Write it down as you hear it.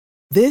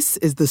This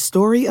is the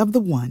story of the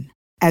one.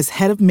 As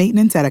head of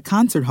maintenance at a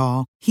concert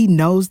hall, he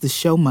knows the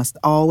show must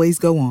always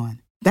go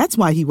on. That's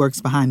why he works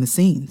behind the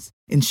scenes,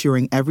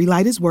 ensuring every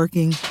light is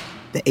working,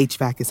 the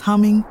HVAC is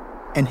humming,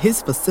 and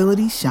his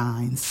facility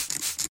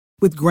shines.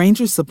 With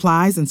Grainger's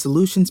supplies and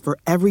solutions for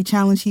every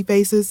challenge he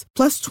faces,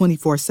 plus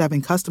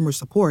 24/7 customer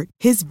support,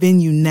 his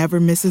venue never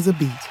misses a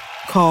beat.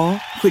 Call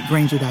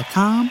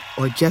quickgrainger.com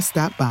or just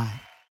stop by.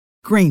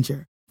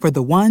 Grainger, for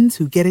the ones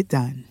who get it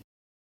done.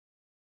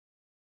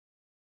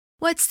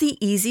 What's the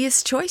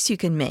easiest choice you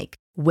can make?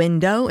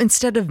 Window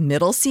instead of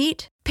middle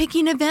seat?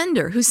 Picking a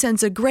vendor who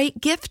sends a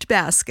great gift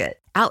basket?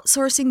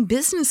 Outsourcing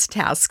business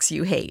tasks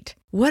you hate?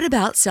 What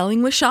about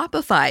selling with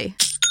Shopify?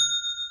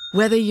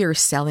 Whether you're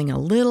selling a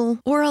little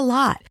or a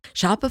lot,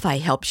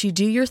 Shopify helps you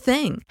do your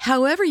thing,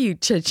 however you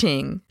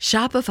cha-ching.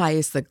 Shopify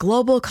is the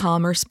global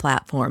commerce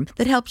platform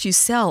that helps you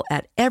sell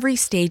at every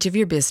stage of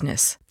your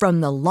business.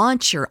 From the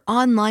launch your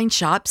online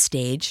shop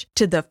stage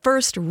to the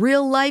first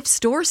real-life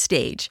store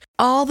stage,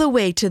 all the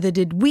way to the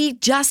did we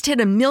just hit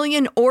a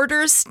million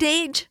orders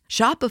stage.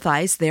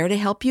 Shopify's there to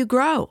help you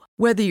grow.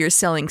 Whether you're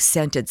selling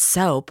scented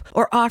soap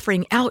or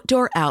offering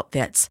outdoor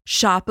outfits,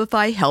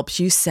 Shopify helps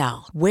you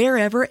sell.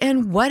 Wherever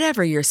and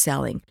whatever you're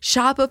selling,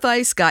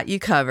 Shopify's got you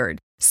covered.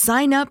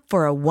 Sign up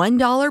for a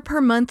 $1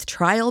 per month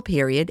trial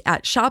period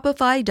at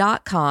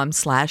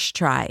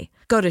shopify.com/try.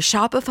 Go to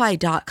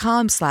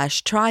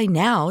shopify.com/try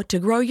now to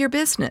grow your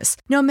business,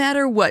 no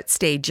matter what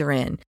stage you're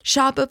in.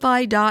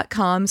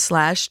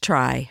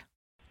 Shopify.com/try.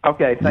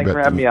 Okay, thanks for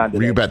having me on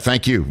today. You bet.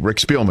 Thank you. Rick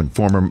Spielman,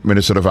 former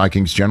Minnesota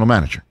Vikings general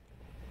manager.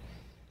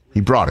 He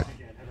brought it.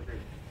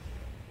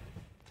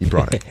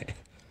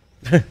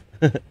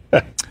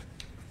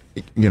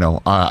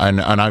 And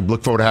I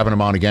look forward to having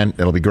him on again.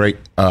 It'll be great.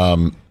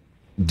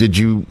 Did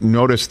you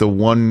notice the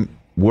one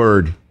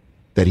word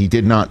that he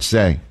did not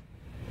say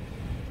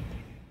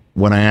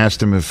when I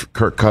asked him if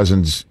Kirk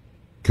Cousins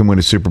can win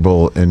a Super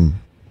Bowl in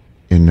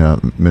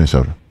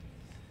Minnesota?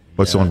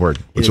 What's the one word?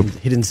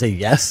 He didn't say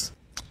yes?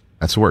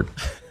 That's the word.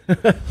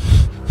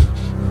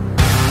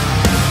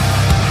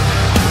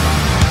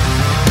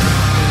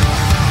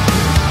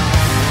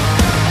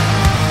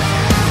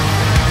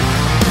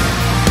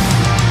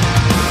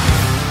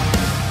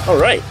 All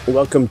right.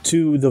 Welcome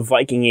to the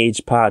Viking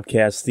Age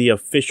podcast, the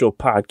official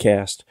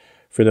podcast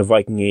for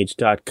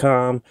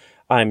thevikingage.com.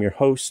 I'm your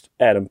host,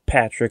 Adam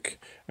Patrick.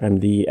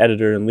 I'm the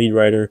editor and lead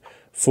writer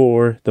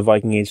for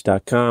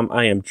thevikingage.com.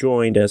 I am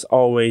joined, as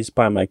always,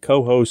 by my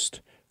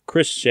co-host,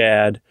 Chris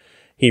Shad.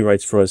 He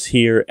writes for us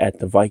here at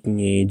The Viking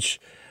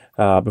Age.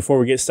 Before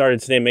we get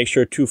started today, make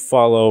sure to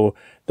follow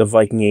The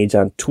Viking Age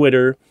on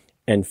Twitter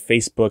and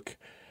Facebook.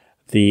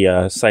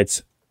 The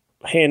site's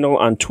handle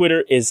on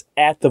Twitter is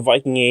at The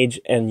Viking Age,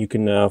 and you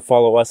can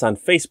follow us on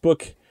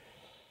Facebook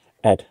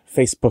at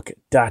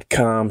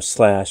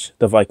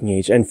facebook.com/The Viking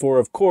Age. And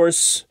of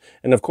course,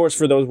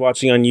 for those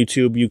watching on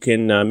YouTube, you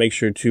can make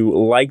sure to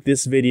like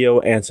this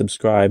video and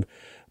subscribe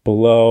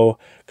below,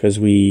 because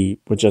we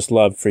would just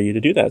love for you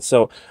to do that.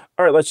 So,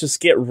 all right, let's just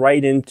get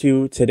right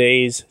into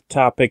today's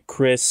topic,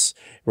 Chris.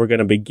 We're going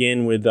to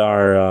begin with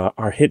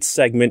our hit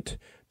segment,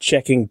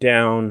 Checking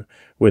Down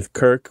with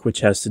Kirk,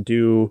 which has to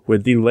do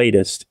with the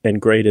latest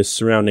and greatest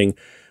surrounding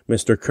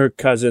Mr. Kirk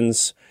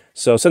Cousins.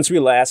 So since we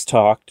last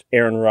talked,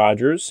 Aaron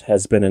Rodgers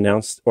has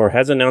announced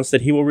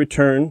that he will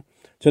return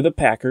to the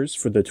Packers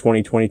for the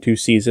 2022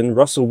 season.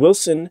 Russell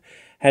Wilson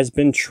has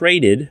been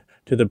traded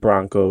to the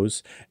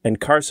Broncos, and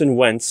Carson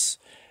Wentz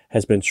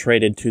has been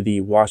traded to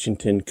the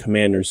Washington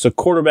Commanders. So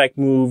quarterback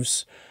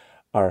moves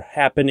are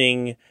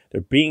happening,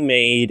 they're being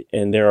made,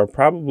 and there are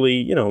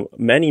probably,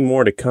 many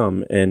more to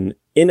come. And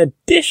in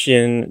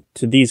addition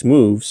to these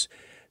moves,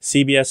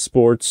 CBS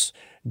Sports'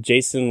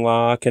 Jason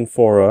La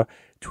Canfora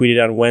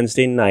tweeted on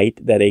Wednesday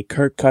night that a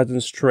Kirk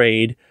Cousins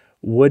trade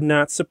would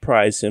not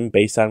surprise him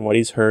based on what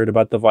he's heard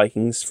about the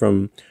Vikings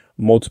from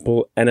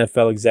multiple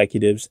NFL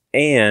executives.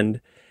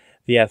 And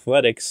the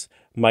Athletic's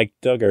Mike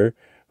Duggar,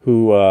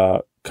 who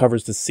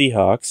covers the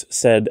Seahawks,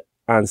 said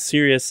on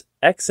Sirius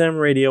XM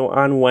radio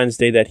on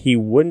Wednesday that he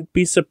wouldn't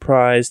be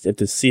surprised if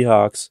the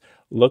Seahawks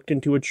looked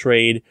into a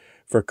trade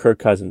for Kirk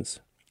Cousins.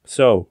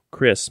 So,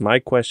 Chris, my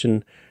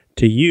question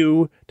to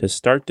you to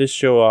start this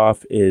show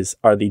off is,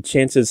 are the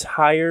chances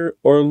higher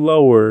or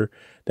lower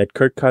that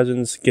Kirk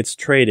Cousins gets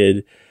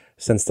traded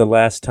since the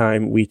last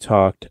time we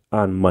talked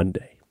on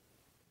Monday?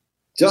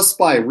 Just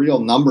by real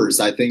numbers,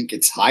 I think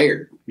it's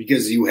higher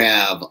because you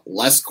have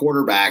less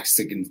quarterbacks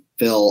that can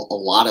fill a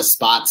lot of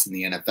spots in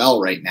the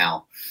NFL right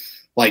now.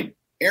 Like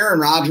Aaron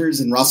Rodgers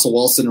and Russell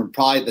Wilson are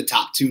probably the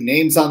top two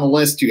names on the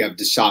list. You have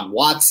Deshaun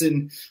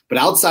Watson. But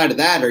outside of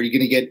that, are you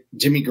going to get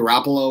Jimmy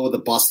Garoppolo with a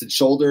busted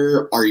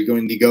shoulder? Are you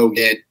going to go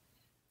get,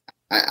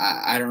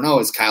 I don't know,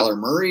 is Kyler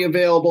Murray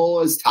available?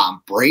 Is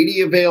Tom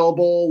Brady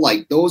available?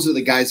 Like, those are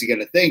the guys you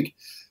got to think.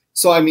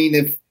 So, I mean,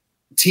 if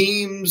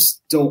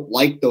teams don't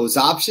like those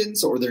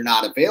options or they're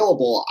not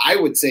available, I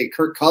would say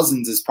Kirk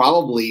Cousins is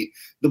probably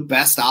the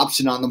best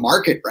option on the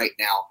market right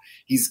now.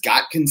 He's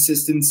got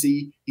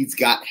consistency. He's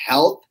got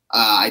health.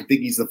 I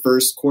think he's the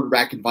first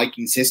quarterback in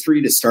Vikings history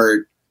to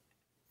start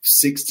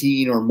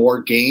 16 or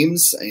more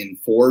games in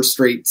 4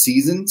 straight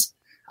seasons.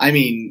 I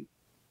mean,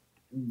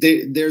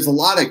 there's a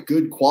lot of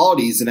good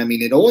qualities. And I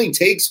mean, it only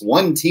takes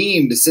one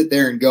team to sit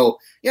there and go,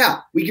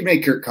 yeah, we can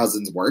make Kirk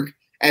Cousins work.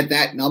 At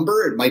that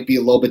number, it might be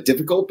a little bit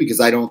difficult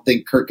because I don't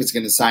think Kirk is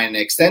going to sign an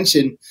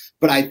extension.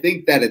 But I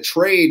think that a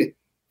trade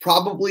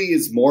probably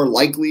is more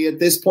likely at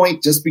this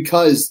point just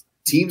because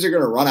teams are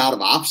going to run out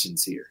of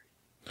options here.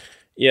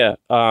 Yeah,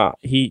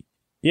 he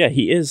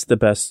is the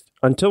best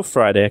until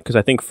Friday, because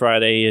I think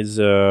Friday is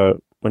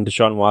when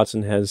Deshaun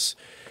Watson has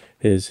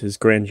his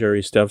grand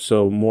jury stuff,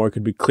 so more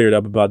could be cleared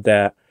up about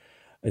that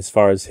as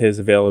far as his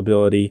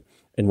availability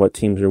and what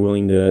teams are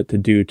willing to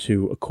do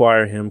to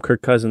acquire him.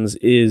 Kirk Cousins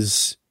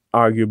is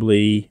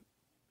easily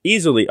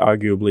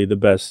arguably the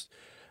best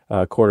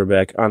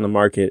quarterback on the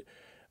market,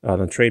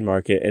 the trade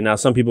market. And now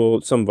some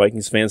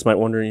Vikings fans might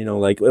wonder,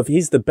 like, if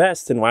he's the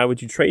best, then why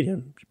would you trade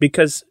him?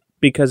 Because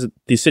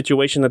the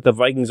situation that the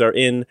Vikings are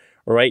in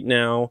right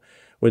now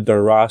with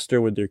their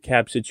roster, with their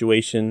cap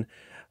situation,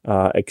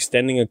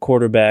 extending a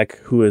quarterback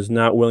who is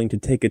not willing to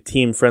take a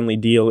team-friendly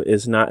deal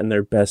is not in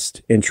their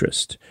best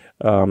interest.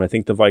 I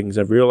think the Vikings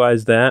have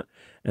realized that,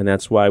 and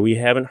that's why we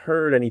haven't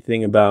heard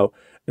anything about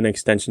an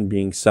extension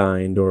being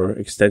signed or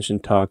extension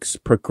talks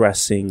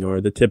progressing or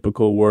the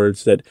typical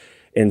words that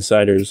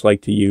insiders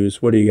like to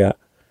use. What do you got?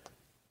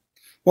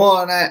 Well,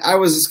 and I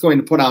was just going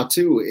to put out,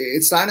 too,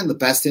 it's not in the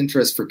best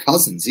interest for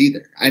Cousins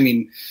either. I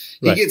mean,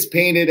 he gets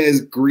painted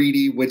as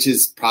greedy, which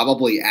is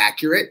probably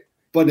accurate.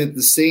 But at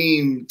the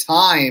same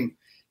time,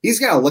 he's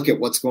got to look at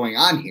what's going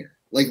on here.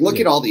 Like, look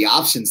at all the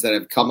options that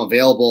have come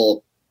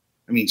available.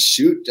 I mean,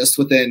 just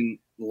within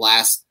the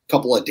last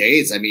couple of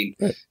days. I mean,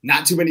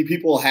 not too many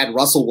people had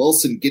Russell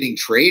Wilson getting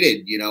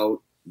traded,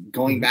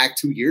 going back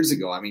 2 years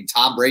ago. I mean,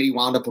 Tom Brady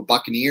wound up a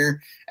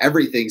Buccaneer,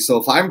 everything. So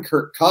if I'm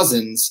Kirk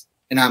Cousins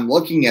and I'm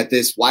looking at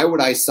this, why would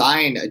I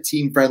sign a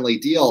team-friendly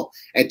deal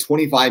at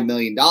 $25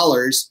 million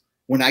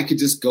when I could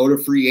just go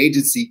to free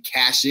agency,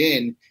 cash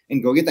in,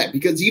 and go get that?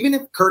 Because even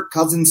if Kirk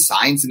Cousins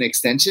signs an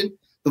extension,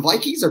 the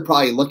Vikings are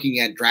probably looking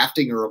at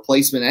drafting a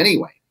replacement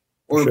anyway,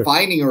 or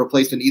finding a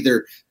replacement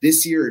either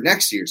this year or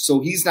next year. So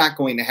he's not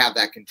going to have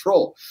that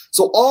control.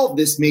 So all of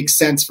this makes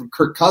sense from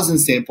Kirk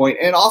Cousins' standpoint,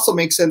 and it also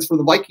makes sense from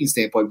the Vikings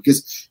standpoint,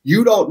 because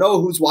you don't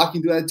know who's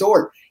walking through that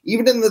door.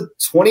 Even in the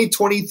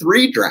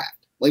 2023 draft,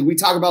 like, we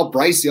talk about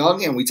Bryce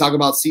Young and we talk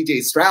about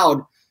CJ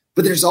Stroud,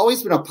 but there's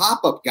always been a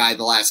pop-up guy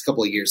the last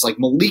couple of years. Like,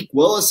 Malik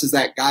Willis is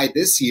that guy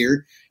this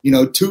year.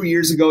 2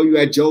 years ago you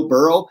had Joe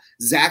Burrow.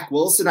 Zach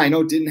Wilson, I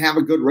know, didn't have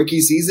a good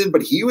rookie season,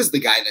 but he was the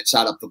guy that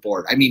shot up the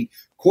board. I mean,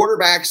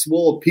 quarterbacks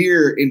will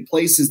appear in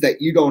places that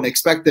you don't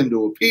expect them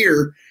to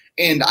appear.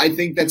 And I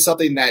think that's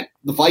something that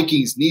the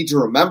Vikings need to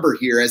remember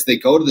here as they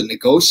go to the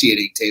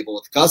negotiating table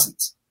with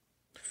Cousins.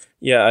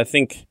 Yeah, I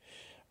think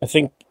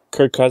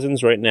Kirk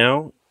Cousins right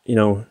now,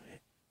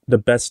 the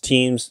best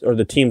teams, or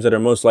the teams that are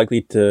most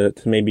likely to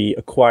maybe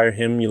acquire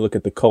him, you look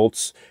at the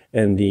Colts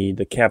and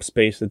the cap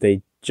space that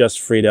they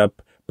just freed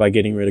up by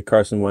getting rid of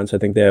Carson Wentz. I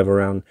think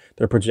they're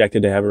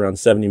projected to have around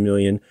 $70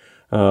 million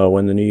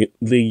when the new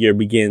league year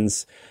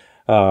begins.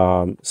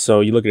 So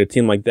you look at a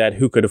team like that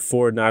who could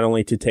afford not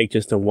only to take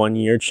just a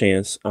 1-year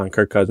chance on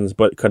Kirk Cousins,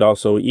 but could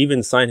also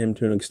even sign him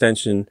to an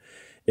extension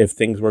if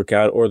things work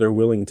out, or they're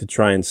willing to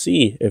try and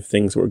see if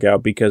things work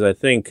out. Because I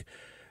think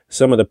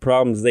some of the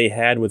problems they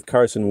had with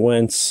Carson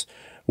Wentz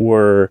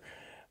were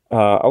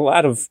a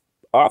lot of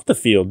off the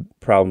field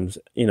problems,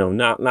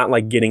 not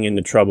like getting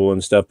into trouble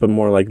and stuff, but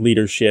more like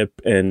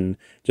leadership and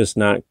just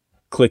not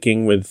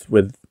clicking with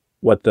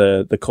what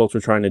the Colts were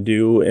trying to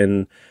do.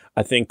 And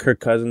I think Kirk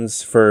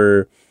Cousins,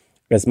 for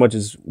as much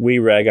as we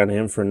rag on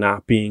him for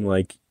not being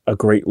like a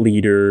great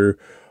leader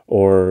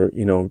or,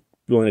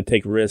 willing to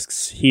take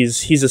risks,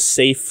 he's a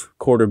safe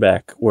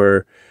quarterback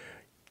where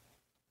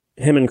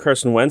him and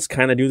Carson Wentz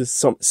kind of do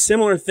some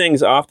similar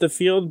things off the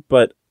field,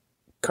 but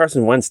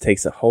Carson Wentz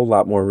takes a whole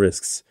lot more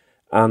risks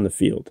on the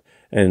field,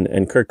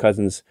 and Kirk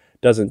Cousins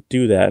doesn't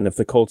do that. And if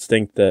the Colts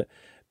think that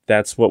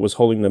that's what was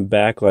holding them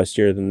back last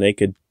year, then they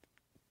could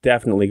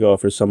definitely go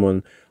for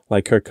someone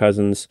like Kirk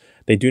Cousins.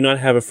 They do not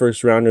have a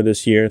first rounder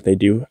this year.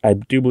 I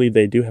do believe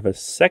they do have a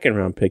second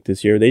round pick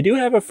this year. They do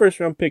have a first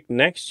round pick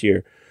next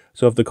year.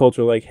 So if the Colts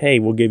are like, hey,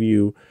 we'll give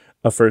you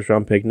a first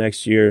round pick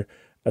next year,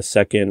 a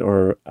second,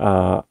 or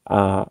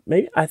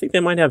maybe I think they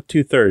might have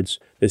 2/3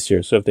 this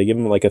year. So if they give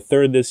them like a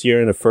third this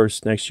year and a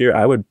first next year,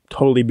 I would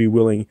totally be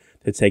willing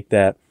to take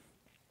that.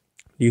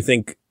 Do you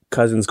think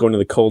Cousins going to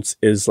the Colts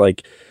is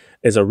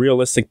a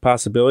realistic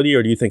possibility,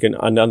 or do you think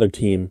another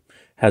team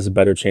has a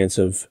better chance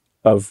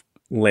of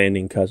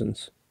landing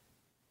Cousins?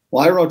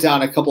 Well, I wrote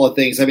down a couple of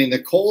things. I mean,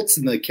 the Colts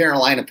and the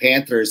Carolina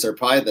Panthers are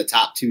probably the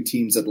top 2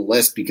 teams of the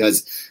list,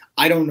 because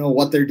I don't know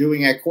what they're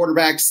doing at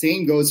quarterback.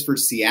 Same goes for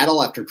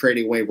Seattle after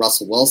trading away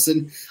Russell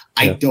Wilson. Yeah.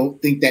 I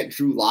don't think that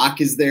Drew Lock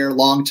is their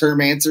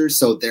long-term answer,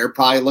 so they're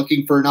probably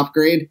looking for an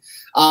upgrade.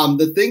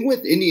 The thing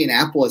with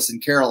Indianapolis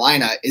and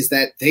Carolina is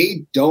that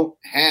they don't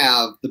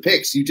have the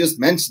picks. You just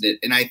mentioned it.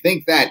 And I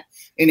think that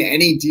in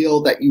any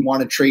deal that you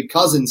want to trade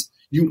Cousins,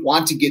 you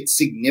want to get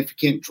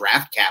significant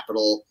draft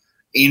capital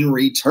in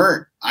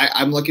return.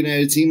 I'm looking at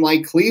a team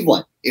like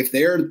Cleveland. If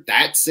they're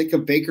that sick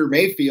of Baker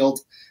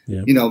Mayfield,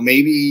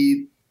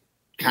 maybe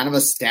kind of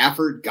a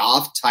Stafford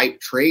Goff type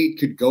trade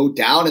could go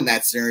down in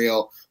that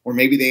scenario, or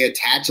maybe they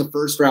attach a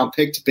first round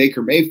pick to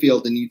Baker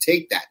Mayfield and you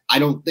take that. I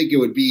don't think it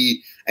would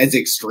be as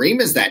extreme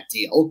as that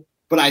deal,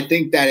 but I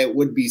think that it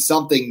would be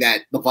something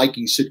that the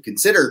Vikings should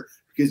consider,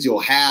 because you'll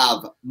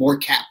have more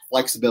cap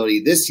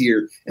flexibility this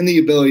year and the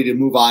ability to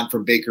move on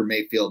from Baker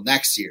Mayfield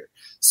next year.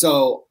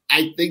 So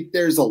I think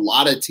there's a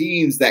lot of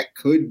teams that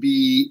could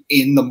be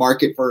in the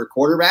market for a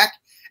quarterback.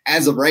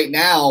 As of right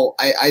now,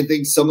 I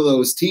think some of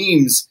those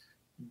teams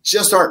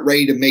just aren't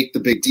ready to make the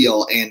big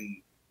deal and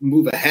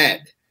move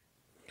ahead.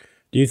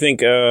 Do you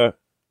think,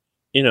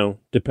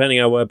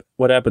 depending on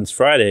what happens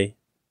Friday,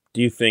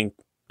 do you think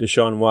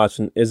Deshaun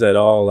Watson is at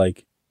all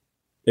like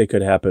it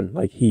could happen?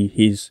 Like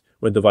he's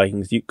with the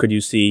Vikings. Could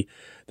you see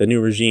the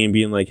new regime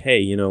being like,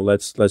 hey,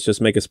 let's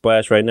just make a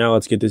splash right now.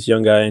 Let's get this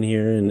young guy in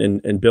here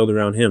and build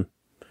around him?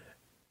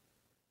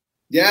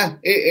 Yeah,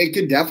 it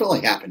could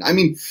definitely happen. I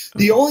mean,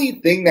 the only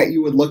thing that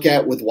you would look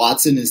at with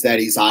Watson is that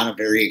he's on a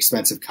very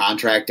expensive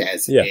contract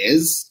as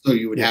is. So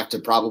you would have to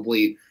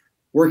probably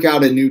work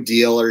out a new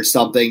deal or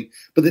something.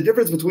 But the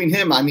difference between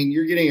him, I mean,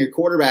 you're getting a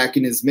quarterback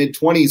in his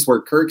mid-20s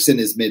where Kirk's in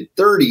his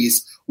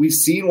mid-30s. We've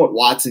seen what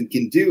Watson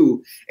can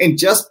do. And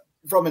just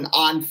from an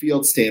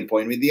on-field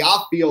standpoint, I mean, the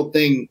off-field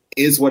thing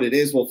is what it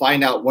is. We'll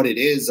find out what it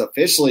is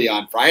officially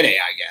on Friday,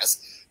 I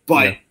guess.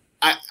 But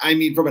I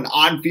mean, from an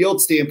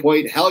on-field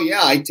standpoint, hell yeah,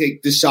 I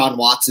take Deshaun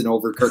Watson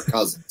over Kirk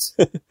Cousins.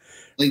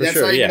 Like that's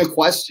not even a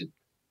question.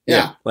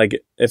 Yeah.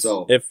 Like if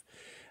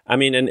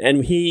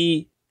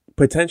he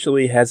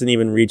potentially hasn't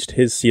even reached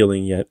his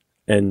ceiling yet.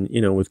 And,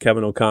 with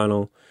Kevin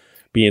O'Connell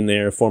being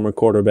there, former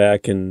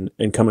quarterback and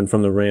coming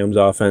from the Rams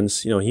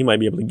offense, he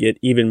might be able to get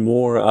even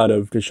more out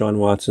of Deshaun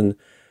Watson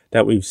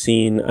that we've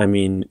seen. I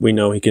mean, we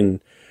know he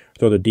can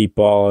throw the deep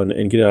ball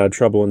and get out of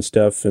trouble and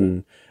stuff.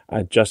 And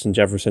Justin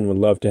Jefferson would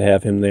love to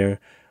have him there.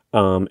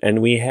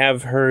 And we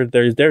have heard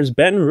there's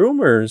been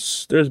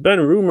rumors.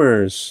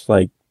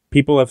 Like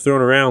people have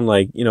thrown around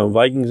like,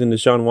 Vikings and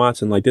Deshaun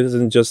Watson. Like this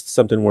isn't just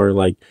something we're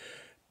like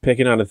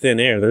picking out of thin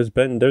air. There's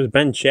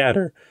been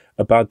chatter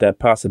about that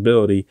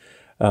possibility.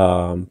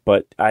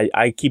 But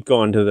I keep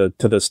going to the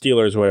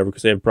Steelers or whatever,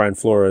 because they have Brian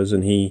Flores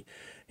and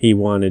he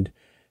wanted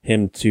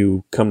him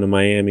to come to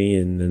Miami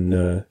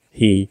and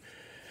he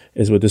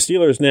is with the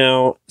Steelers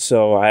now.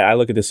 So I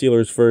look at the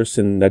Steelers first,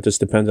 and that just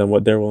depends on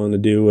what they're willing to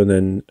do. And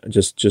then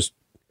just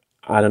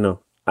I don't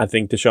know. I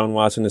think Deshaun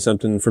Watson is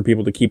something for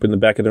people to keep in the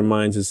back of their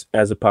minds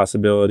as a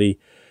possibility.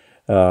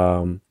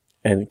 And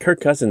Kirk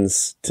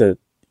Cousins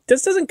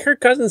doesn't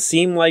Kirk Cousins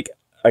seem like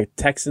a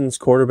Texans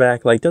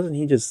quarterback? Like, doesn't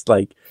he just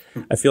like,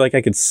 I feel like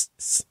I could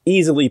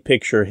easily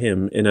picture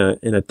him in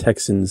a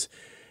Texans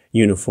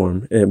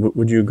uniform.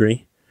 Would you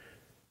agree?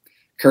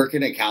 Kirk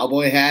in a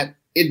cowboy hat.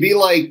 It'd be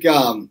like,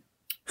 I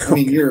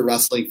mean, you're a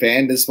wrestling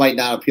fan. This might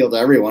not appeal to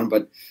everyone,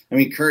 but I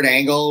mean, Kurt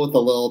Angle with a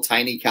little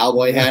tiny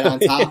cowboy hat on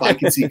top. I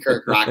can see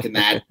Kirk rocking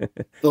that.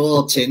 The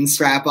little chin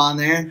strap on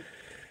there.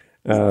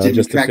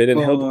 Just to fit in.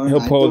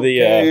 He'll pull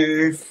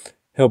the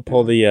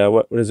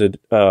what is it?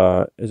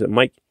 Is it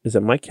Mike? Is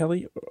it Mike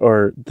Kelly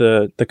or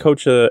the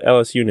coach of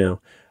LSU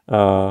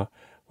now?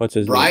 What's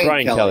his name?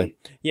 Brian Kelly.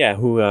 Yeah,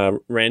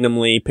 who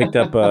randomly picked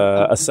up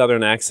a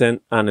Southern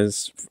accent on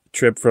his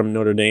trip from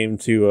Notre Dame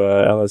to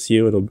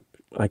LSU.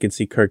 I could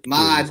see Kirk.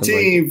 My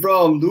team like,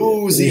 from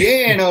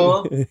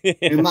Louisiana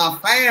and my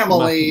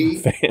family.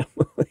 My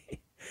family.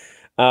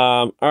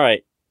 All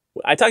right.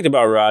 I talked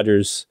about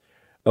Rodgers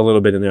a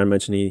little bit in there. I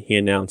mentioned he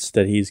announced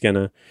that he's going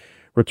to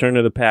return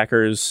to the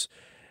Packers.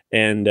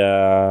 And,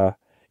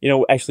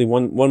 actually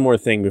one more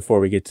thing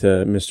before we get to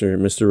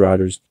Mr.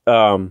 Rodgers.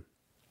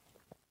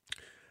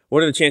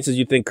 What are the chances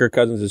you think Kirk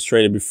Cousins is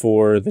traded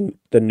before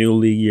the new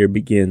league year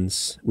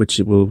begins, which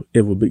it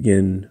will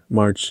begin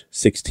March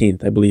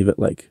 16th, I believe, at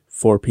like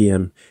 4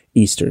 p.m.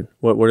 Eastern.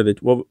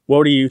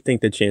 What do you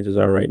think the chances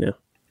are right now?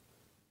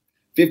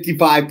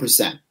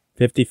 55%.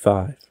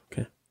 55.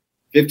 Okay.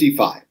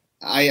 55.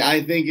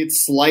 I think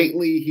it's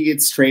slightly he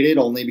gets traded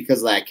only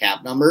because of that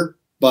cap number,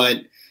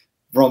 but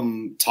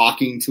from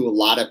talking to a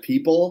lot of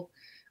people,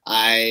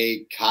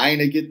 I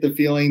kind of get the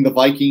feeling the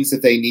Vikings,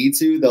 if they need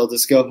to, they'll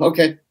just go,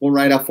 okay, we'll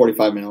write off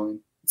 $45 million.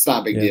 It's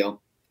not a big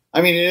deal.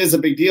 I mean, it is a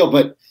big deal,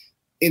 but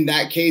in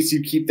that case,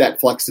 you keep that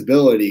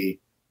flexibility,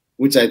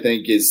 which I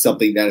think is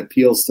something that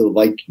appeals to the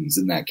Vikings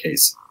in that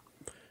case.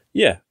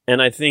 Yeah,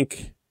 and I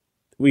think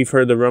we've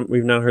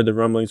now heard the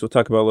rumblings. We'll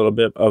talk about a little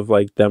bit of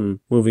like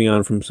them moving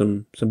on from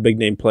some big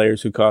name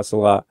players who cost a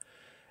lot,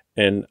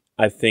 and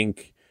I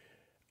think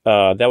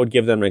that would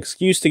give them an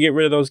excuse to get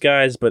rid of those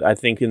guys. But I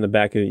think in the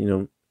back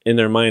of in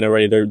their mind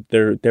already,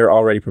 they're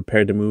already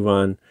prepared to move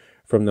on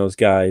from those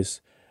guys,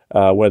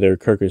 whether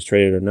Kirk is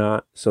traded or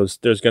not. So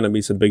there's going to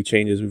be some big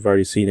changes. We've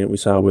already seen it. We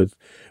saw with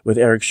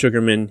Eric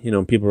Sugarman.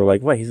 People were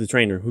like, "Wait, he's the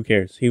trainer. Who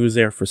cares? He was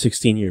there for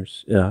 16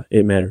 years.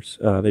 It matters."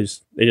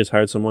 They just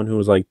hired someone who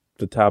was like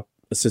the top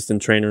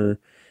assistant trainer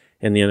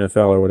in the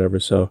NFL or whatever.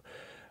 So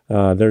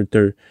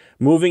They're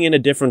moving in a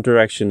different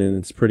direction, and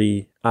it's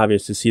pretty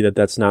obvious to see that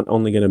that's not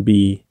only going to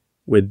be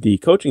with the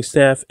coaching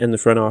staff and the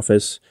front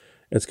office,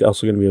 it's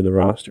also going to be with the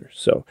roster.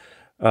 So,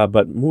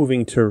 but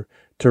moving to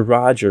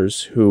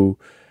Rodgers, who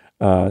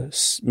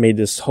made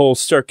this whole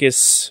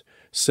circus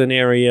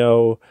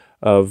scenario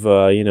of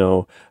I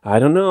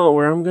don't know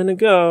where I'm gonna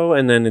go,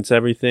 and then it's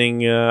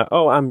everything.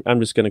 I'm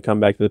just gonna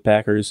come back to the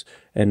Packers,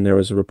 and there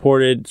was a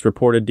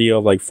reported deal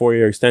of like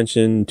 4-year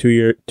extension,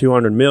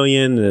 200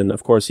 million, and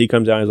of course he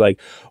comes out and is like,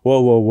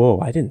 whoa,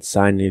 I didn't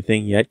sign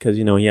anything yet, because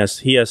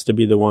he has to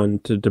be the one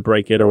to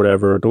break it or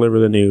whatever, or deliver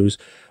the news.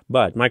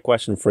 But my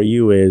question for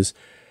you is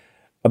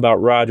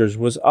about Rodgers: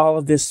 was all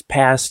of this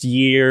past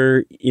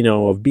year,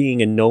 of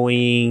being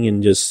annoying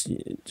and just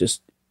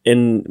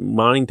in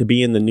wanting to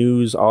be in the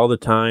news all the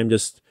time,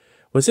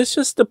 was this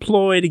just a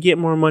ploy to get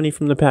more money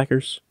from the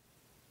Packers?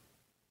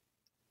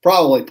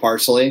 Probably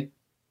partially.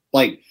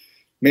 Like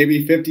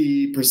maybe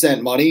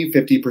 50% money,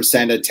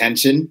 50%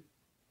 attention.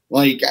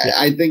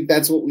 I think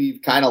that's what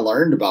we've kind of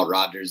learned about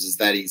Rodgers, is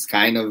that he's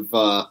kind of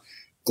a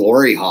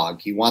glory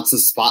hog. He wants the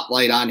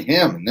spotlight on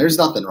him, and there's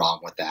nothing wrong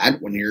with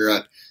that. When you're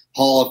a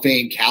Hall of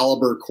Fame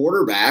caliber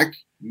quarterback,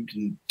 you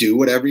can do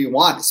whatever you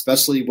want,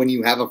 especially when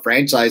you have a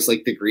franchise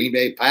like the Green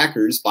Bay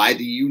Packers by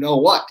the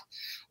you-know-what.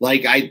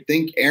 I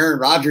think Aaron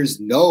Rodgers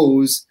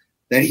knows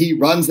that he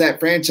runs that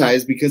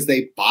franchise because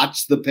they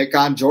botched the pick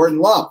on Jordan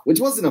Love, which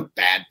wasn't a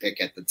bad pick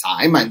at the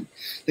time. I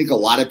think a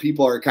lot of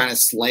people are kind of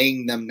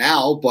slaying them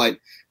now, but,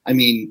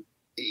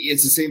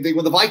 it's the same thing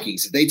with the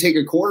Vikings. If they take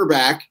a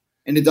quarterback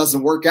and it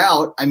doesn't work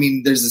out,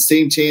 there's the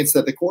same chance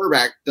that the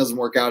quarterback doesn't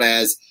work out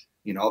as,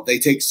 if they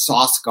take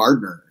Sauce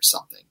Gardner or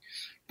something.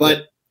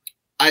 But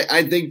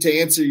I think, to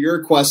answer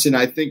your question,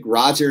 I think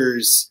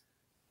Rodgers,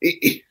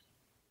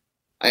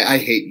 I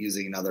hate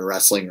using another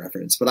wrestling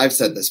reference, but I've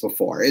said this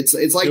before. It's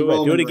like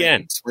Roman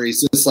Reigns, where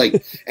he's just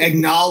like,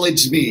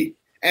 acknowledge me.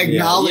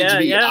 Acknowledge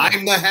me. Yeah.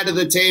 I'm the head of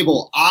the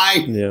table.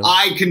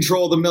 I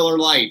control the Miller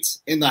Lite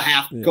in the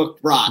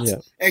half-cooked brats. Yeah.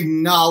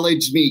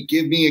 Acknowledge me.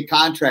 Give me a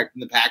contract.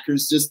 And the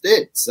Packers just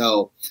did.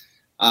 So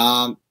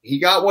he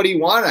got what he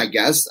wanted, I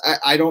guess.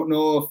 I don't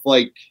know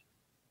if,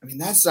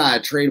 that's not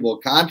a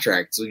tradable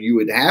contract, so you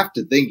would have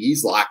to think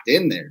he's locked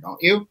in there, don't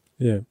you?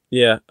 Yeah.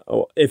 Yeah.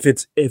 Oh, if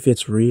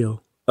it's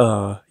real,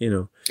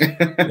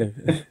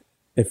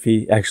 if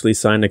he actually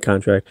signed a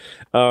contract.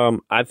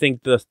 I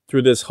think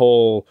through this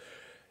whole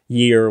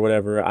year or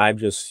whatever, I've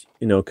just,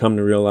 come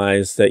to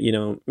realize that,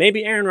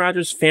 maybe Aaron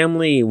Rodgers'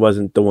 family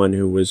wasn't the one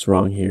who was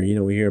wrong here.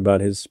 We hear about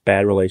his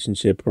bad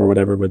relationship or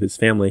whatever with his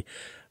family.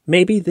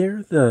 Maybe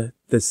they're the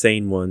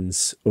sane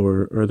ones,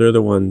 or they're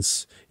the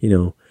ones,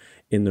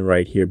 in the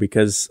right here,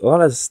 because a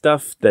lot of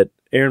stuff that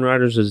Aaron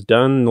Rodgers has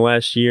done in the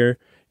last year,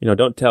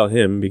 don't tell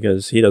him,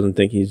 because he doesn't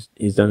think he's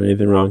done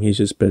anything wrong. He's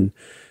just been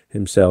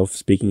himself,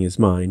 speaking his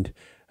mind,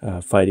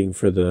 fighting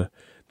for the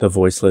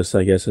voiceless,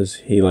 I guess, as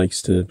he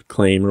likes to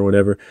claim or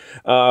whatever.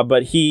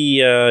 But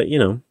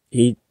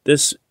it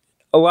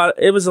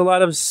was a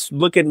lot of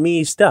look at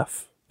me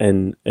stuff.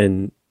 And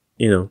here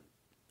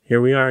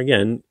we are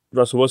again.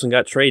 Russell Wilson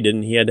got traded,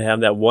 and he had to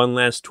have that one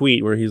last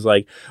tweet where he's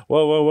like,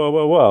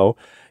 whoa.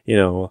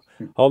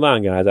 Hold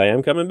on, guys. I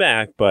am coming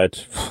back,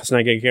 but let's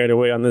not get carried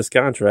away on this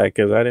contract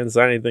because I didn't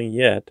sign anything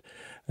yet.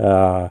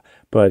 But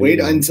wait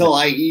until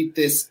I eat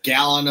this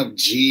gallon of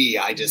G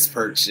I just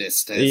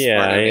purchased as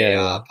part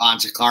of a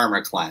Pancha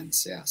Karma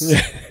cleanse. Yes.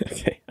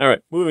 Okay. All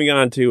right. Moving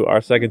on to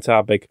our second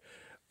topic,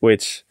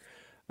 which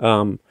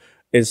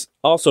is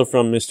also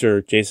from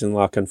Mr. Jason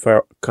La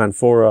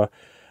Canfora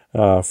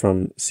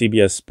from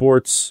CBS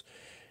Sports.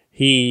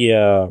 He,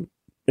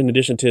 in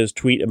addition to his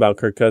tweet about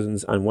Kirk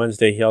Cousins on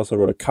Wednesday, he also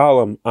wrote a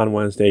column on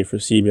Wednesday for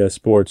CBS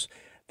Sports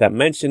that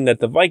mentioned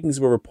that the Vikings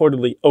were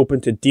reportedly open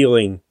to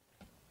dealing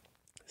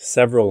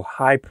several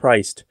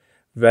high-priced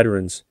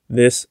veterans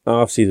this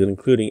offseason,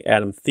 including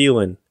Adam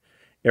Thielen,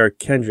 Eric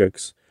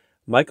Kendricks,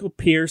 Michael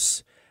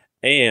Pierce,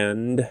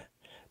 and ...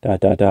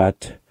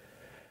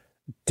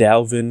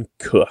 Dalvin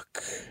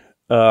Cook.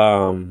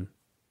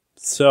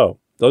 So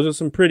those are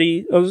some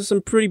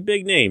pretty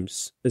big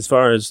names as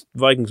far as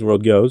Vikings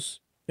world goes,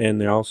 and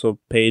they're also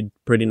paid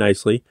pretty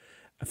nicely.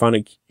 I found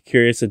it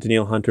curious that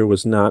Danielle Hunter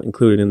was not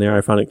included in there.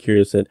 I found it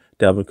curious that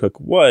Dalvin Cook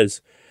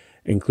was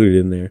included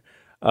in there.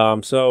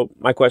 So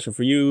my question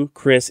for you,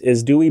 Chris,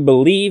 is: do we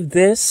believe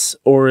this,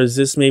 or is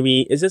this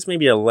maybe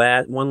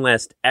one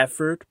last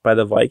effort by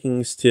the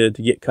Vikings to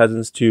get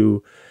Cousins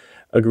to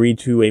agree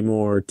to a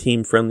more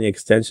team-friendly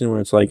extension,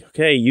 where it's like,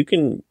 okay, you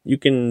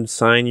can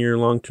sign your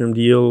long-term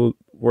deal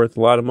worth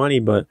a lot of money,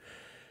 but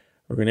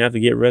we're going to have to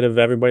get rid of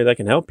everybody that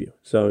can help you.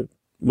 So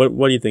what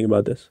do you think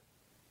about this?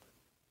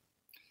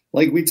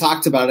 Like we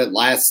talked about it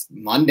last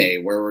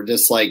Monday, where we're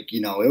just like,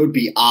 it would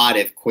be odd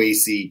if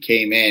Kwesi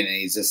came in and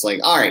he's just like,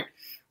 all right,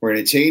 we're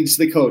going to change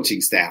the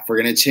coaching staff.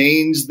 We're going to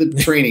change the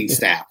training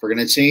staff. We're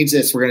going to change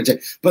this. We're going to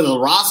change. But the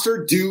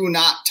roster, do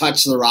not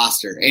touch the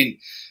roster. And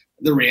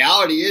the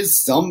reality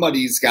is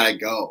somebody's got to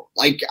go.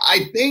 Like,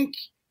 I think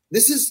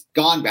this has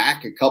gone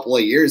back a couple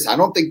of years. I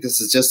don't think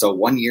this is just a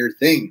 1-year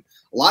thing.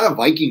 a lot of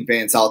Viking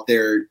fans out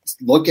there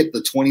look at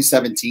the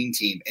 2017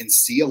 team and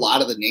see a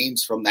lot of the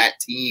names from that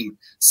team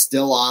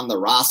still on the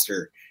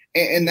roster.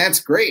 And that's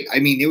great. I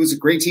mean, it was a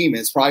great team.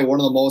 It's probably one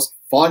of the most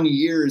fun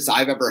years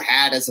I've ever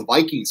had as a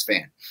Vikings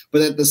fan.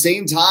 But at the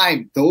same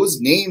time, those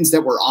names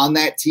that were on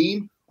that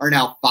team are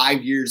now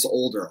 5 years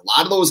older. A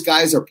lot of those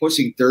guys are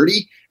pushing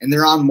 30 and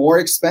they're on more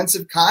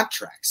expensive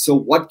contracts. So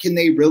what can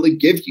they really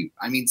give you?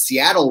 I mean,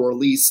 Seattle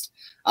released,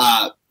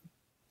 I'm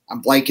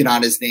blanking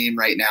on his name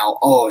right now.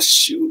 Oh,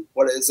 shoot.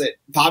 What is it?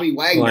 Bobby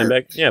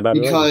Wagner. Yeah,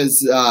 Bobby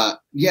Wagner.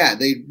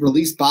 They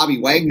released Bobby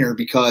Wagner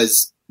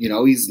because,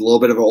 he's a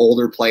little bit of an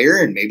older player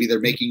and maybe they're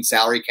making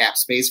salary cap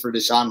space for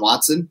Deshaun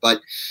Watson.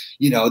 But,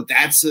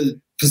 that's a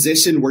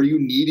position where you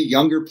need a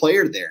younger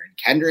player there. And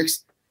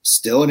Kendrick's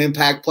still an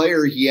impact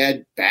player. He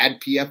had bad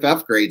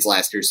PFF grades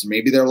last year, so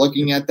maybe they're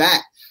looking at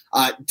that.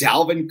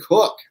 Dalvin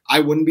Cook,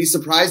 I wouldn't be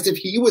surprised if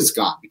he was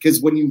gone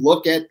because when you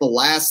look at the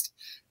last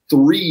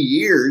 3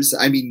 years,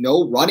 I mean,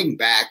 no running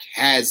back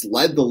has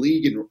led the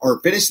league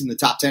or finished in the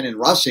top 10 in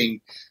rushing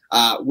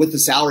with a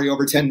salary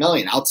over $10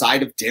 million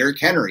outside of Derrick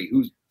Henry,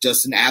 who's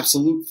just an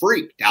absolute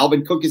freak.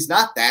 Dalvin Cook is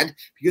not that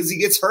because he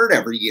gets hurt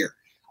every year.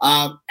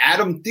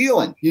 Adam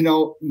Thielen,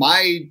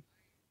 my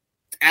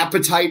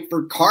appetite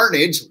for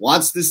carnage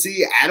wants to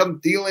see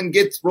Adam Thielen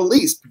get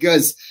released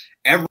because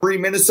every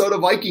Minnesota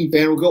Viking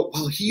fan will go,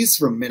 well, he's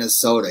from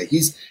Minnesota.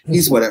 He's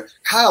whatever.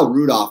 Kyle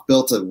Rudolph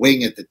built a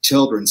wing at the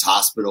Children's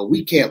Hospital.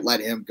 We can't let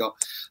him go.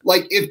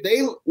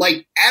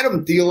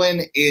 Adam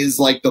Thielen is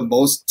like the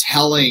most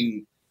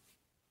telling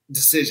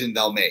decision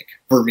they'll make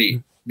for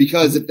me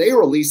because if they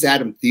release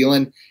Adam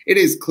Thielen, it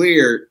is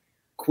clear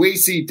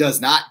Kwesi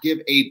does not give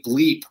a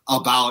bleep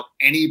about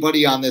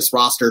anybody on this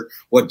roster,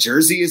 what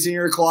jersey is in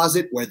your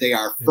closet, where they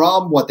are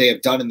from, what they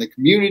have done in the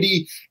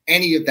community,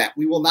 any of that.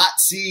 We will not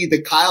see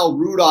the Kyle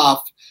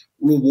Rudolph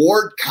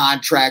reward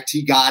contract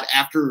he got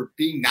after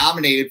being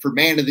nominated for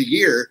Man of the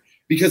Year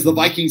because the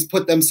Vikings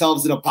put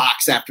themselves in a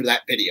box after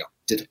that video.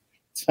 Did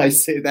I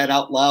say that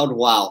out loud?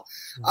 Wow.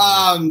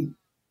 I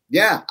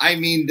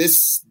mean,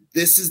 this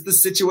is the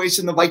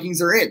situation the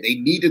Vikings are in. They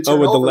need to turn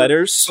over. With the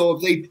letters? So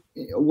if they,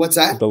 what's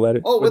that? With the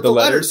letter. Oh, with the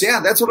letters. Yeah,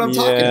 that's what I'm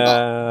talking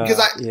about.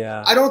 Because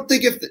I don't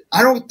think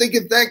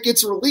if that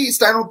gets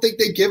released, I don't think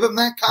they give him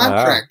that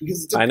contract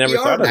because it's a never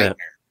PR thought of nightmare.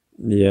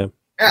 that. Yeah.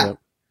 Yeah.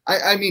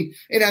 I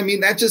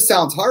mean that just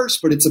sounds harsh,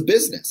 but it's a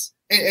business.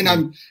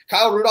 And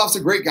Kyle Rudolph's a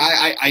great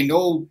guy. I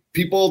know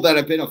people that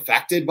have been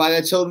affected by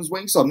that children's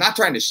wing, so I'm not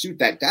trying to shoot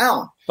that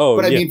down.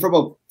 But I mean, from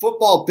a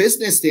football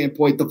business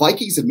standpoint, the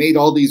Vikings have made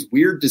all these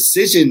weird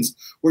decisions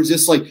where it's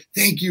just like,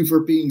 thank you for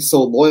being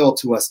so loyal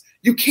to us.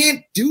 You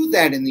can't do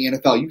that in the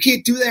NFL. You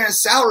can't do that in a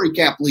salary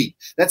cap league.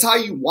 That's how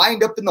you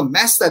wind up in the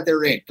mess that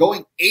they're in,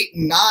 going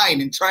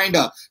 8-9 and trying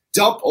to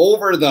dump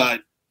over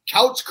the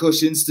couch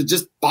cushions to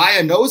just buy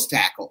a nose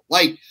tackle.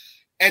 Like,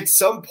 at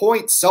some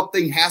point,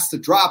 something has to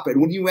drop.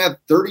 And when you have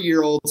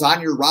 30-year-olds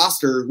on your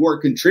roster who are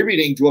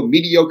contributing to a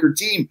mediocre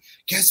team,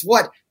 guess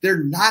what?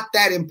 They're not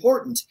that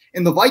important.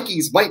 And the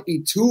Vikings might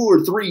be 2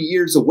 or 3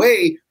 years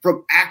away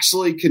from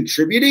actually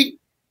contributing,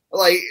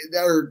 like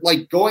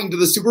going to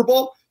the Super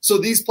Bowl. So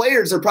these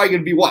players are probably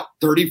going to be,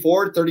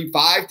 34,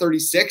 35,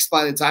 36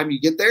 by the time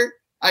you get there?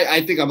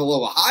 I think I'm a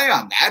little high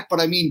on that. But,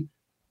 I mean,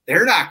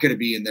 they're not going to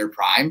be in their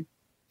prime.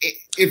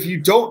 If you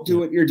don't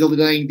do it, you're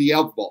delaying the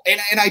eligible.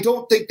 And I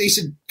don't think they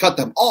should cut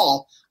them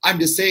all. I'm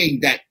just saying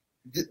that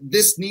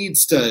this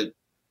needs to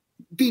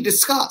be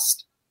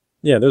discussed.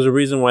 Yeah, there's a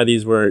reason why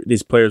these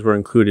players were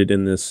included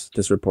in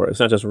this report. It's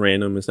not just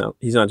random.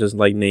 He's not just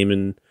like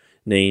naming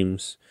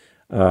names.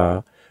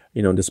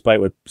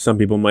 Despite what some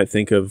people might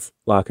think of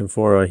La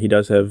Canfora, he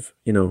does have,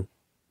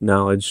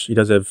 knowledge. He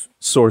does have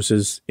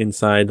sources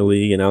inside the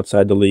league and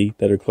outside the league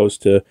that are close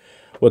to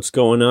what's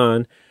going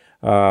on.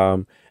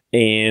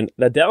 And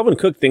that Dalvin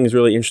Cook thing is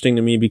really interesting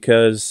to me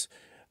because,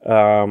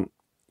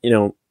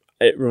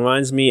 it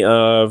reminds me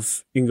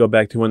of, you can go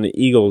back to when the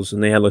Eagles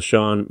and they had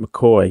LaShawn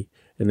McCoy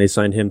and they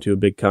signed him to a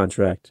big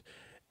contract.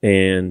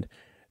 And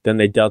then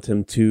they dealt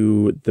him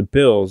to the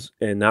Bills.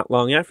 And not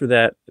long after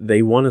that,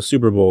 they won a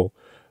Super Bowl.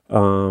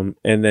 And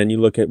then you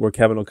look at where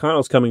Kevin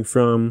O'Connell's coming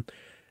from.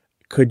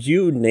 Could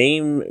you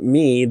name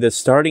me the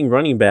starting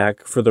running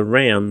back for the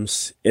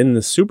Rams in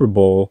the Super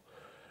Bowl?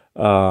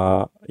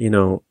 Was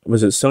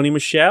it Sony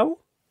Michel?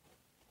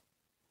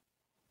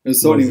 It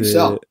was Sony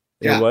Michel.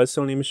 It was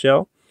Sony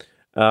Michel.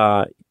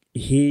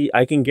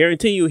 I can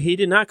guarantee you he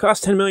did not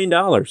cost $10 million.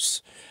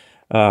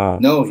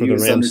 No, he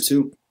was under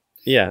 2.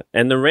 Yeah,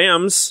 and the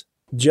Rams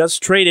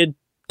just traded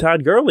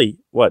Todd Gurley,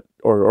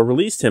 or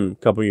released him a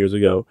couple years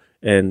ago,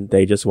 and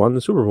they just won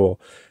the Super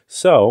Bowl.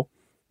 So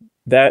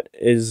that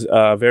is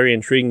very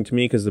intriguing to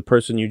me because the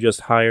person you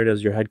just hired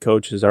as your head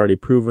coach has already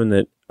proven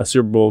that a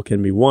Super Bowl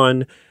can be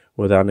won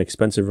without an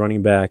expensive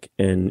running back.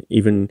 And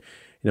even,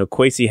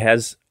 Kwesi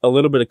has a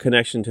little bit of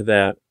connection to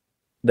that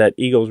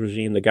Eagles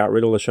regime that got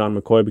rid of LaShawn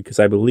McCoy because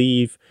I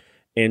believe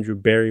Andrew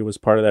Berry was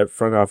part of that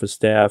front office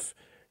staff.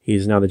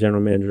 He's now the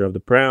general manager of the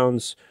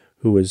Browns,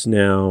 who is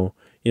now,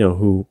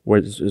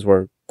 where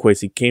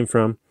Kwesi came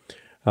from.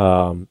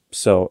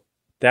 So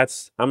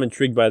I'm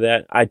intrigued by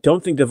that. I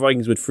don't think the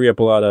Vikings would free up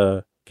a lot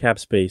of cap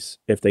space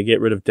if they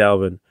get rid of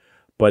Dalvin.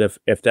 But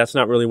if that's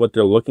not really what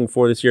they're looking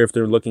for this year, if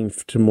they're looking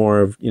to more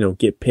of,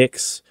 get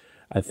picks,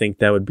 I think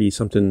that would be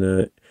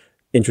something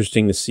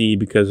interesting to see,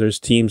 because there's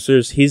teams.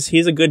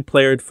 He's a good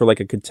player for like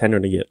a contender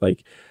to get,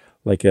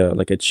 like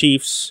a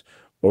Chiefs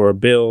or a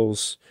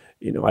Bills.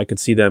 I could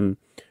see them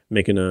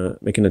making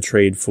a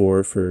trade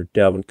for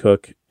Dalvin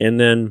Cook. And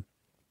then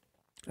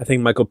I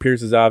think Michael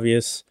Pierce is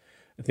obvious.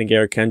 I think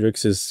Eric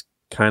Kendricks is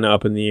kind of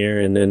up in the air.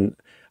 And then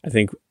I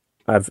think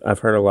I've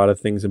heard a lot of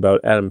things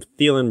about Adam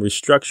Thielen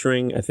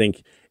restructuring. I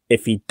think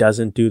if he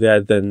doesn't do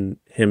that, then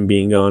him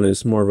being gone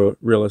is more of a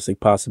realistic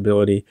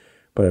possibility.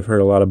 But I've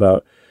heard a lot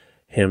about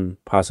him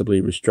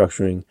possibly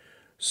restructuring.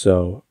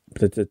 So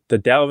the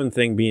Dalvin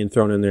thing being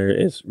thrown in there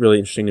is really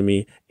interesting to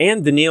me.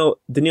 And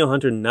Danielle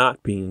Hunter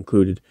not being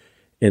included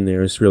in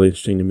there is really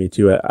interesting to me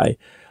too.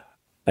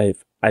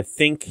 I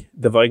think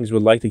the Vikings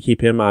would like to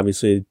keep him.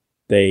 Obviously,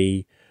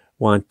 they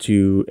want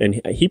to,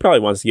 and he probably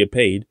wants to get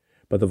paid.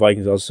 But the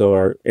Vikings also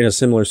are in a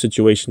similar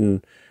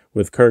situation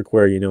with Kirk,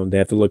 where they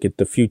have to look at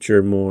the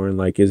future more, and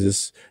like,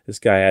 is this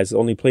guy has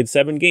only played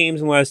 7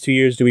 games in the last 2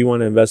 years? Do we want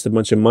to invest a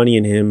bunch of money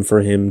in him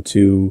for him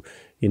to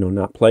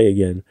not play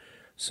again?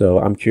 So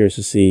I'm curious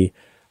to see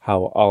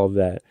how all of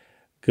that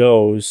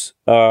goes,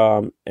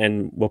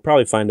 and we'll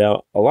probably find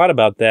out a lot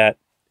about that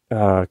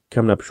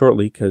coming up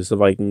shortly, because the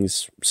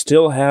Vikings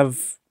still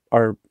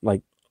are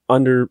like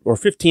under or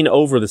 15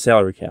 over the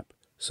salary cap,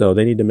 so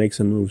they need to make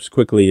some moves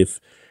quickly if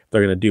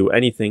they're going to do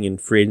anything in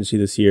free agency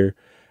this year.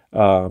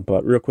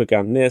 But real quick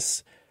on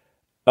this,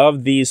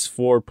 of these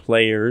 4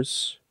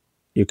 players,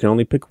 you can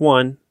only pick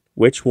one.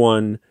 Which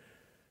one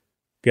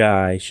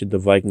guy should the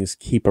Vikings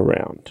keep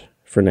around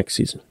for next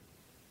season?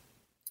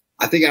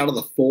 I think out of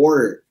the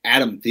 4,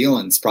 Adam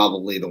Thielen's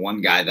probably the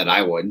one guy that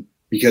I would,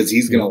 because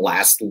he's going to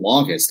last the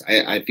longest.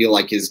 I feel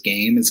like his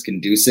game is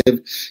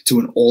conducive to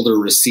an older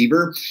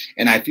receiver.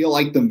 And I feel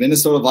like the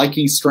Minnesota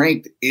Vikings'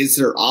 strength is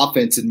their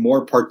offense, and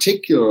more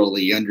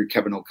particularly under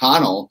Kevin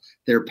O'Connell,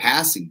 their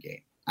passing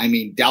game. I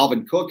mean,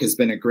 Dalvin Cook has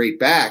been a great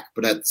back,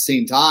 but at the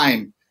same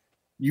time,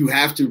 you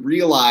have to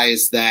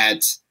realize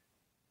that,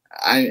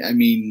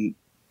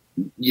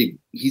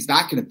 he's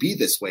not going to be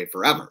this way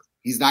forever.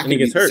 He's not going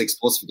to be this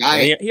explosive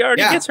guy. He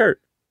already gets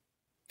hurt.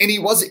 And he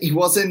wasn't,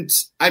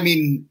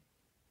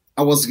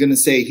 I wasn't going to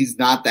say he's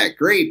not that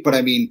great, but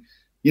he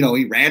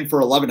ran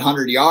for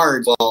 1,100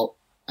 yards. Well,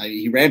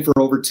 he ran for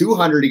over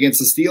 200 against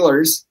the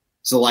Steelers.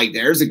 So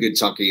there's a good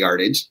chunk of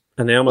yardage.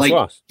 And they almost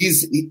lost.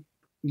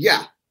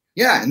 Yeah.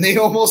 And they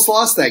almost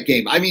lost that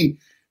game. I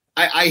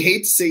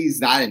hate to say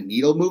he's not a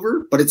needle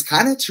mover, but it's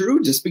kind of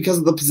true just because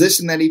of the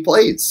position that he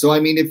plays. So,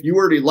 if you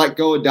were to let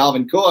go of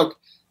Dalvin Cook,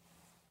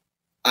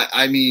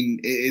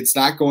 it's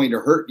not going to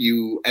hurt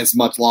you as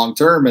much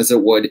long-term as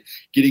it would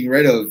getting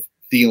rid of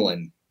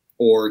Thielen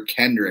or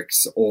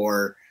Kendricks,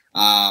 or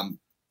I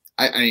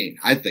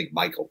think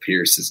Michael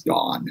Pierce is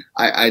gone.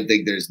 I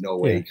think there's no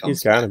way he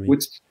comes back.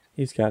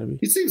 He's got to be.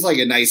 He seems like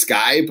a nice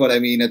guy, but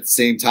at the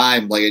same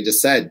time, like I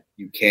just said,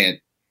 you can't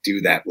do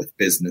that with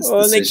business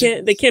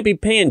decisions. They can't be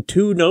paying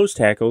 2 nose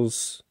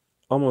tackles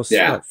almost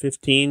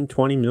 15,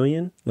 20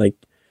 million.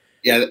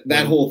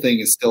 That whole thing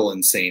is still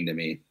insane to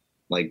me.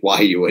 Why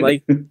you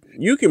would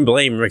you can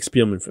blame Rick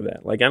Spielman for that.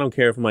 I don't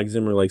care if Mike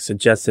Zimmer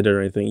suggested it or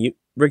anything.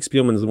 Rick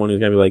Spielman is the one who's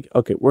gonna be like,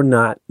 okay, we're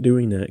not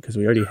doing that because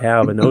we already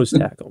have a nose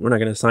tackle. We're not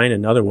gonna sign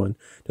another one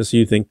just so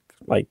you think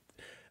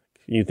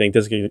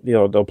this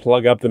they'll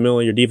plug up the middle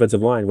of your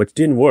defensive line, which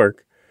didn't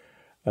work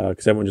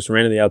because everyone just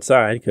ran to the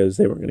outside because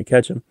they weren't gonna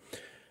catch him.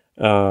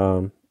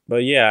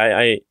 But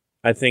yeah,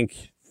 I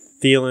think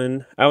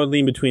Thielen. I would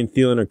lean between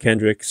Thielen or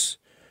Kendricks.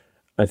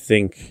 I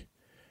think.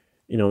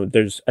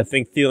 I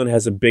think Thielen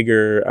has a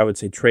bigger, I would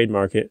say, trade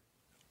market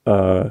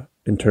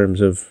in terms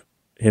of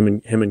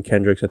him and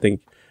Kendricks. I think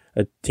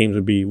teams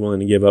would be willing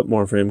to give up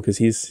more for him because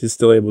he's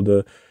still able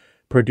to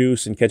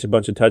produce and catch a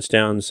bunch of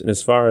touchdowns. And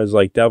as far as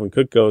Dalvin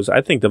Cook goes,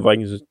 I think the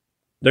Vikings,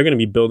 they're going to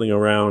be building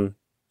around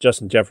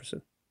Justin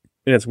Jefferson.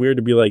 And it's weird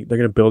to be they're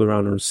going to build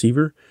around a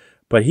receiver,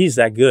 but he's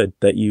that good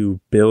that you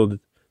build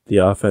the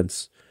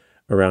offense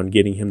around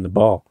getting him the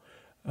ball.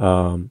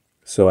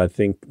 So I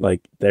think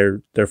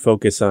their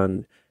focus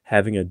on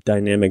having a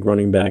dynamic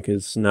running back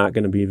is not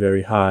going to be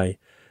very high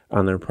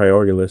on their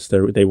priority list. They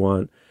probably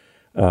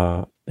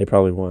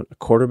want a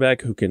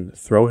quarterback who can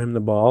throw him the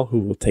ball, who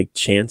will take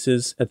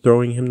chances at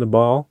throwing him the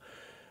ball,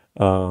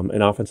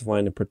 an offensive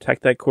line to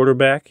protect that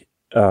quarterback,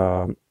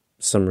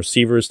 some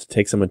receivers to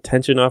take some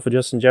attention off of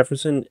Justin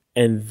Jefferson,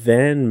 and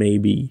then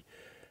maybe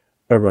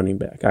a running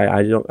back.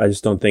 I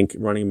just don't think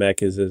running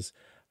back is as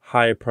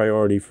high a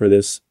priority for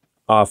this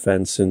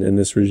offense and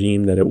this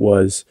regime that it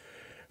was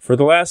for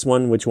the last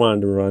one, which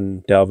wanted to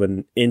run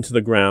Dalvin into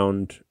the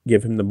ground,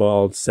 give him the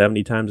ball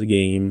 70 times a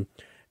game,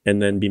 and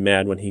then be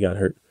mad when he got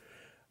hurt.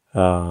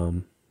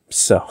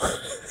 So,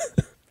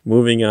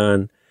 moving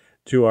on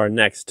to our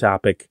next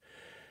topic,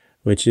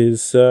 which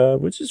is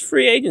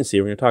free agency.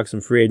 We're going to talk some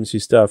free agency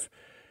stuff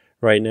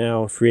right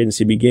now. Free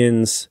agency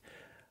begins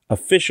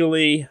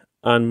officially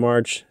on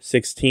March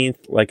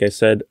 16th. Like I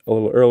said a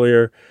little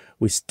earlier,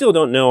 we still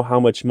don't know how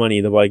much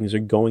money the Vikings are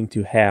going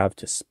to have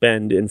to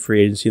spend in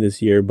free agency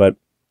this year, but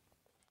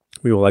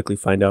we will likely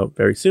find out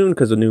very soon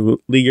because the new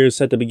league year is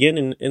set to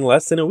begin in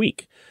less than a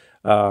week.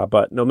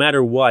 But no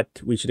matter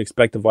what, we should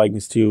expect the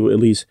Vikings to at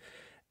least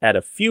add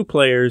a few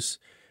players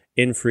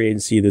in free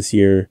agency this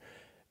year.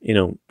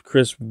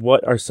 Chris,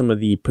 what are some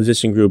of the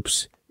position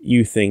groups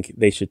you think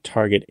they should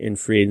target in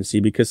free agency?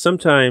 Because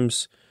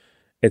sometimes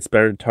it's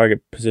better to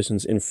target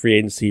positions in free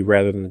agency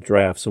rather than the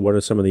draft. So what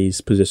are some of these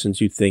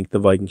positions you think the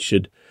Vikings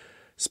should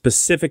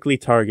specifically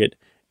target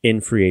in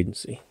free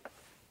agency?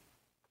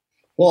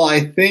 Well,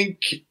 I think,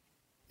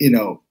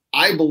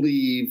 I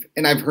believe,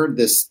 and I've heard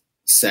this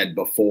said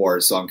before,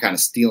 so I'm kind of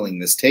stealing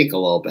this take a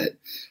little bit,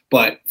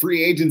 but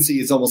free agency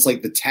is almost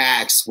like the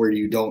tax where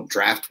you don't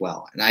draft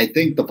well. And I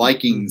think the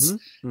Vikings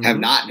have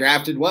not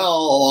drafted well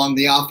along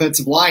the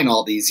offensive line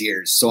all these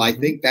years. So I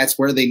think that's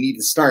where they need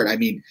to start. I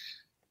mean,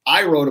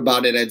 I wrote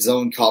about it at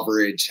Zone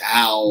Coverage,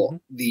 how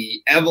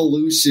the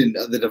evolution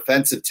of the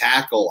defensive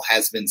tackle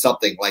has been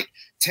something like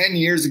 10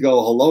 years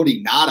ago.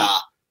 Haloti Ngata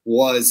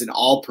was an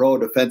all-pro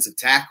defensive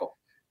tackle.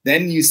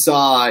 Then you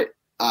saw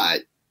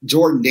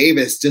Jordan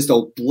Davis just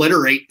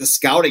obliterate the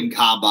scouting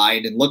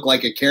combine and look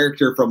like a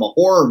character from a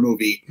horror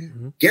movie.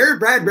 Garrett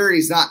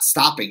Bradbury's not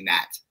stopping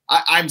that.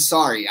 I'm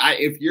sorry.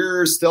 If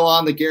you're still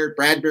on the Garrett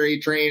Bradbury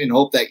train and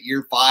hope that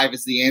year 5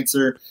 is the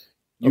answer,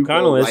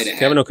 O'Connell is. Right,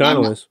 Kevin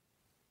O'Connell is.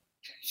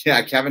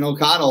 Yeah, Kevin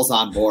O'Connell's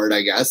on board,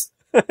 I guess.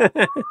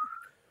 Yeah.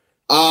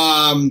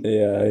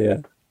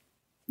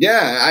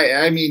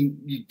 I mean,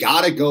 you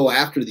got to go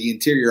after the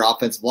interior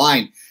offensive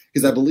line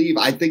because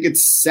I think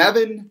it's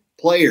 7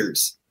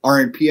 players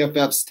are in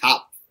PFF's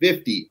top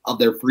 50 of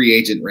their free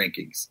agent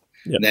rankings.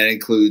 Yep. And that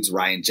includes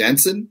Ryan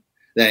Jensen.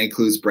 That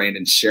includes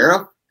Brandon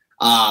Sheriff.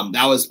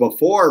 That was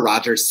before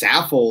Roger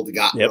Saffold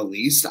got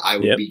released. I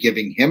would be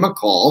giving him a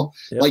call.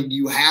 Like,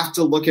 you have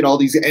to look at all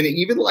these, and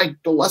even like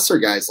the lesser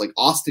guys like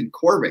Austin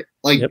Corbett.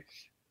 Like,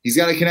 he's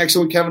got a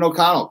connection with Kevin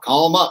O'Connell.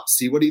 Call him up,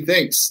 see what he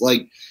thinks.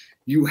 Like,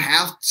 you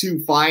have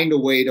to find a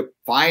way to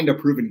find a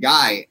proven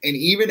guy. And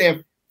even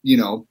if,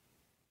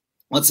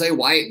 let's say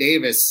Wyatt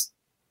Davis,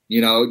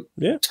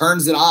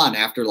 turns it on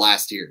after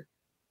last year.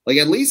 Like,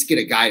 at least get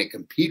a guy to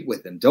compete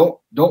with him. Don't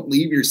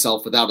leave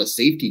yourself without a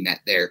safety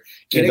net there.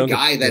 Get a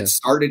guy that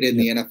started in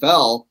the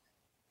NFL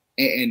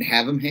and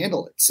have him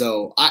handle it.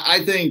 So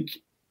I think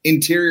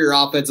interior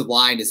offensive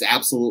line is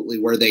absolutely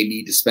where they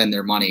need to spend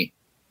their money.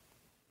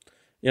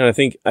 I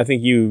think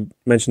you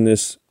mentioned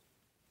this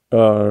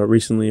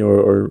recently,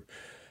 or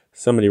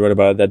somebody wrote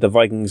about it, that the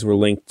Vikings were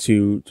linked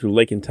to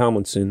Laken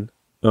Tomlinson.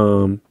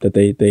 That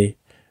they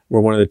were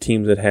one of the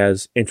teams that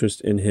has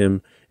interest in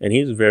him, and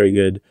he's a very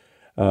good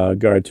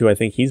guard too. I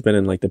think he's been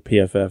in like the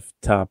PFF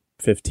top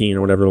 15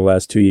 or whatever the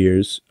last 2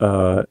 years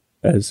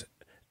as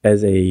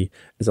a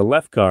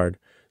left guard.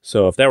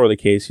 So if that were the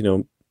case,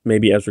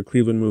 maybe Ezra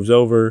Cleveland moves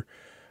over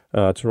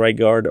to right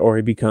guard, or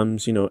he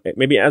becomes,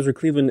 maybe Ezra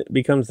Cleveland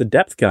becomes the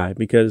depth guy,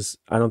 because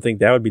I don't think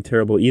that would be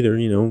terrible either.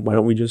 Why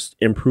don't we just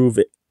improve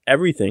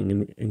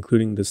everything,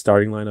 including the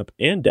starting lineup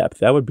and depth?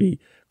 That would be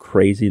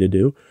crazy to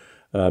do.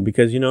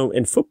 Because,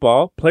 in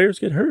football, players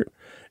get hurt.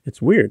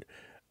 It's weird.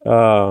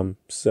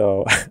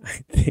 So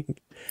I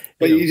think.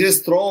 But you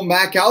just throw them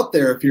back out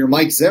there if you're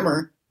Mike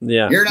Zimmer.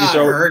 Yeah. You're not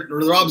hurt.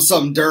 Rub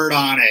some dirt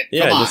on it.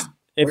 Yeah, come on.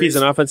 If he's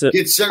an offensive.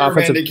 Get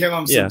Sugarman to give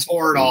him some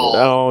Toradol.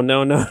 Oh,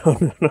 no.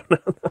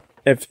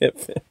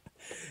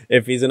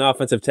 If he's an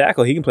offensive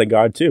tackle, he can play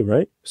guard too,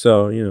 right?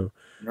 So,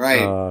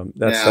 Right.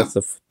 That's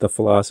the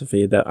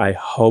philosophy that I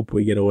hope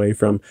we get away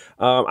from.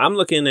 I'm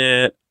looking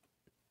at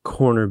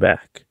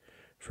cornerback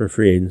for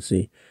free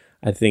agency.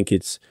 I think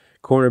it's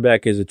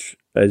cornerback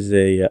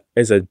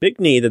is a big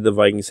need that the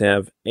Vikings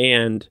have,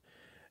 and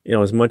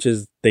as much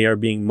as they are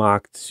being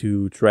mocked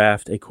to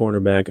draft a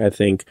cornerback, I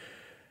think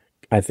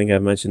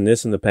I've mentioned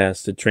this in the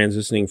past, that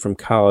transitioning from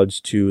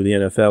college to the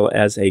NFL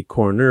as a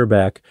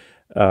cornerback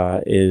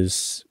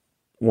is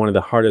one of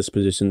the hardest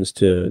positions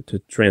to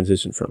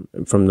transition from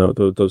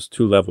those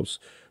two levels.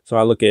 So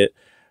I look at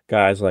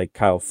guys like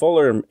Kyle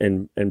Fuller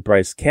and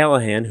Bryce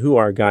Callahan, who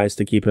are guys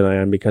to keep an eye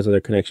on because of their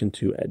connection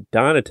to Ed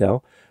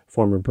Donatel,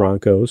 former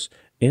Broncos,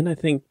 and I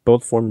think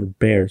both former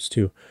Bears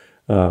too,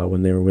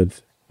 when they were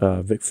with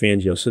Vic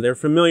Fangio. So they're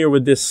familiar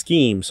with this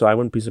scheme, so I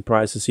wouldn't be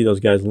surprised to see those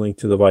guys linked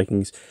to the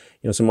Vikings.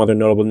 Some other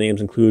notable names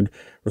include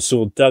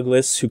Rasul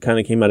Douglas, who kind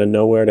of came out of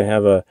nowhere to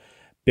have a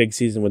big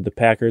season with the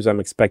Packers. I'm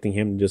expecting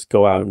him to just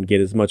go out and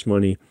get as much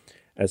money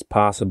as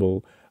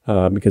possible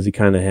because he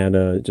kind of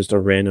had just a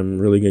random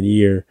really good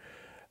year.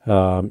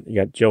 You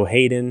got Joe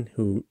Hayden,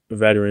 who a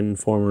veteran,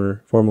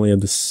 formerly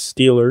of the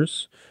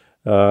Steelers.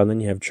 Then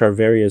you have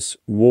Charvarius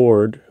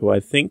Ward, who I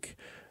think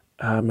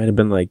might have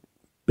been like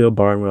Bill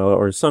Barnwell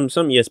or some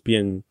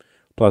ESPN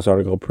Plus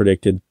article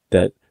predicted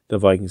that the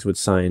Vikings would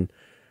sign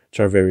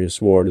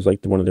Charvarius Ward as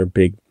like one of their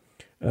big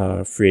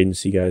free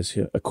agency guys,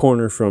 a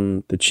corner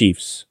from the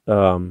Chiefs.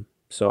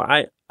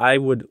 So I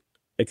would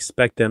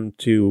expect them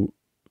to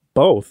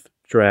both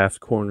draft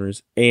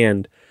corners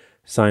and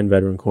sign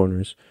veteran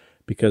corners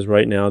because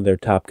right now their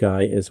top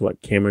guy is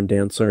Cameron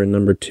Dantzler, and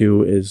number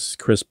 2 is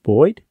Chris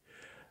Boyd.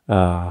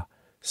 And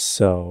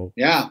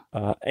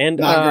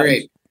not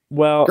great.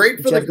 Well,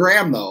 great for the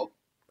gram though.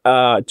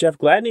 Jeff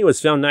Gladney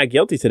was found not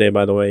guilty today,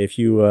 by the way. If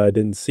you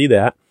didn't see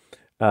that,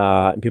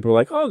 and people were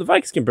like, "Oh, the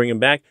Vikings can bring him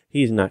back."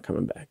 He's not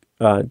coming back.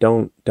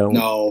 Don't.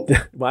 No.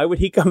 Why would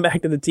he come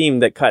back to the team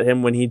that cut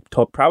him when he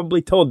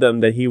probably told them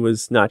that he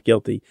was not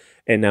guilty,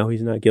 and now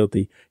he's not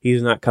guilty?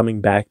 He's not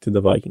coming back to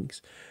the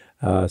Vikings.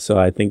 So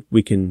I think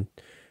we can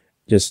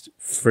just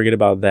forget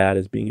about that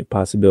as being a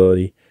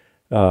possibility.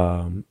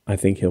 I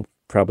think he'll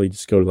probably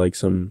just go to like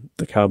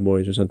the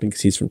Cowboys or something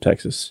because he's from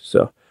Texas.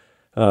 So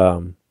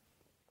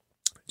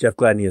Jeff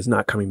Gladney is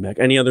not coming back.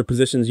 Any other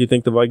positions you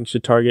think the Vikings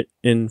should target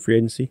in free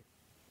agency?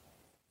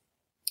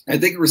 I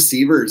think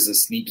receiver is a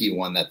sneaky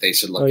one that they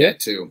should look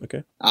at too.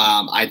 Okay.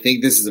 I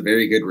think this is a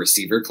very good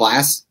receiver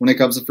class when it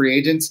comes to free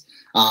agents.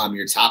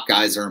 Your top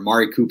guys are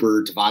Amari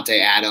Cooper, Devontae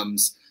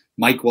Adams,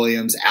 Mike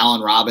Williams,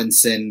 Allen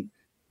Robinson,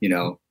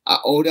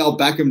 Odell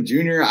Beckham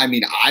Jr. I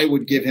mean, I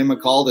would give him a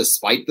call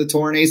despite the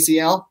torn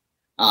ACL.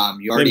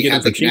 You already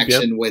have the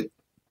connection with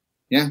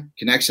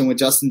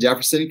Justin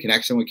Jefferson,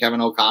 connection with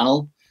Kevin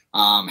O'Connell.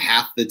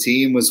 Half the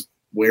team was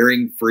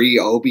wearing free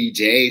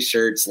OBJ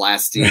shirts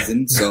last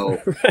season. So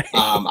Right.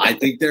 I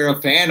think they're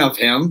a fan of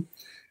him.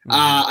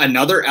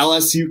 Another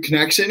LSU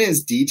connection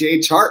is DJ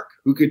Chark,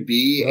 who could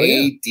be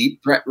a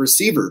deep threat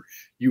receiver.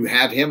 You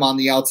have him on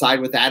the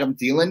outside with Adam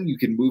Thielen. You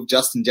can move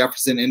Justin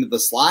Jefferson into the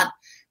slot.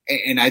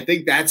 And I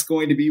think that's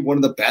going to be one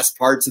of the best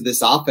parts of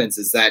this offense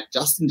is that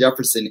Justin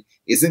Jefferson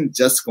isn't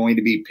just going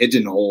to be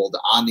pigeonholed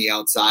on the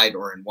outside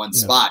or in one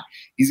spot.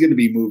 He's going to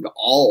be moved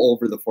all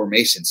over the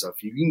formation. So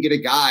if you can get a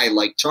guy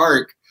like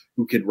Chark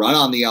who can run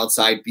on the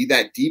outside, be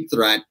that deep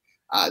threat,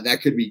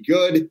 that could be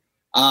good.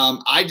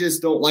 I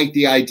just don't like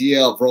the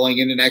idea of rolling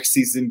into next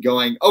season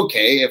going,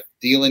 okay, if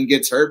Thielen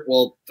gets hurt,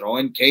 we'll throw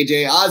in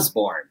KJ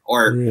Osborne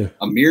or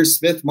Amir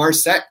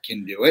Smith-Marset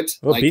can do it.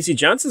 Well, PC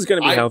Johnson's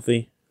going to be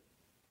healthy.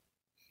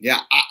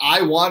 Yeah,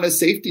 I want a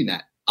safety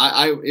net.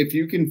 I if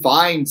you can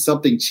find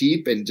something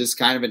cheap and just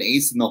kind of an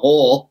ace in the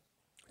hole,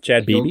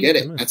 Chad Beebe, get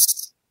it.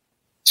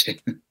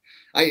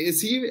 I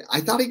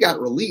thought he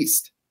got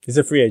released. He's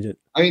a free agent.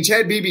 I mean,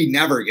 Chad Beebe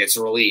never gets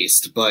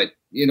released, but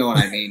you know what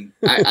I mean.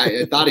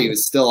 I thought he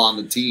was still on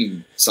the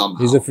team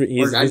somehow. He's a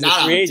free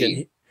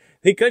agent.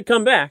 He could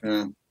come back,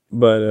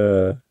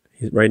 but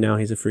right now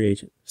he's a free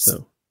agent.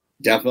 So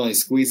definitely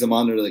squeeze him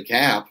under the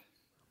cap.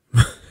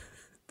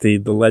 The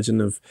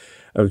legend of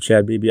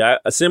Chad Beebe.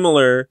 A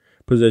similar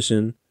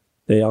position.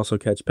 They also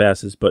catch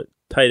passes, but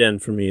tight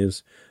end for me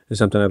is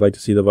something I'd like to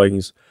see the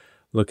Vikings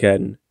look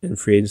at in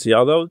free agency.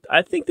 Although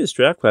I think this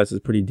draft class is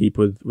pretty deep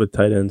with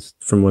tight ends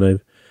from what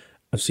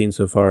I've seen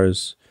so far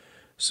as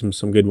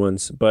some good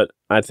ones. But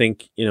I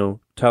think,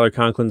 Tyler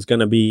Conklin's going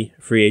to be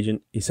a free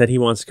agent. He said he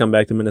wants to come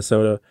back to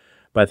Minnesota,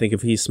 but I think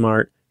if he's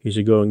smart, he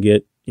should go and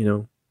get,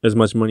 as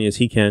much money as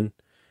he can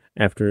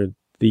after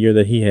the year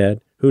that he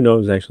had. Who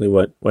knows actually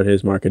what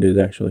his market is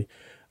actually.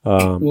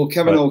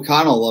 Kevin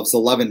O'Connell loves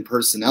 11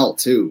 personnel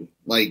too.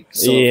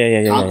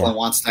 If Conklin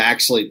wants to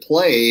actually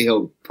play,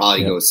 he'll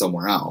probably go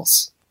somewhere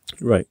else.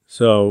 Right.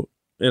 So,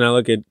 and I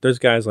look at, there's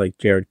guys like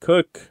Jared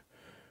Cook,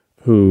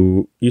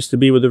 who used to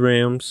be with the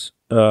Rams.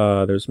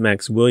 There's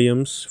Max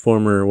Williams,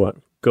 former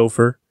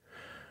Gopher,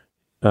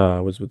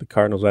 was with the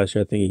Cardinals last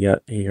year. I think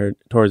he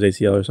tore his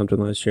ACL or something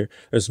last year.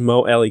 There's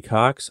Mo Ellie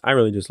Cox. I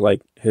really just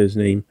like his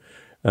name.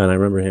 And I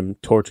remember him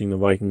torching the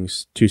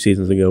Vikings 2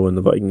 seasons ago when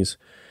the Vikings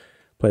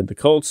played the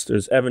Colts.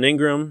 There's Evan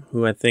Ingram,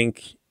 who I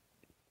think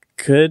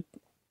could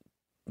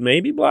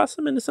maybe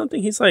blossom into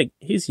something.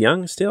 He's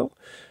young still,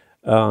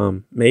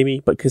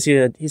 maybe, but because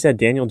he's had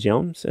Daniel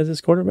Jones as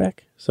his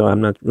quarterback. So I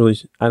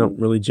don't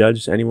really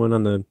judge anyone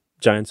on the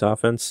Giants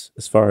offense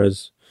as far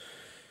as,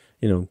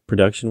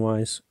 production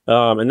wise.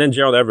 And then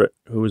Gerald Everett,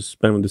 who has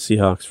been with the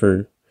Seahawks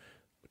for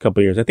a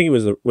couple of years. I think he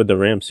was with the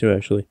Rams too,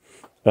 actually.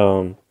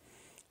 So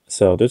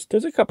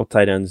there's a couple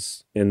tight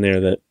ends in there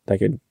that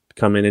could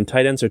come in, and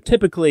tight ends are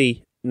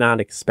typically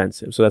not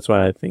expensive. So that's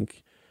why I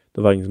think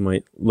the Vikings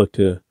might look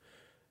to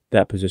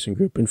that position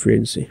group in free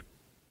agency.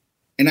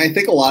 And I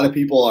think a lot of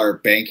people are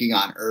banking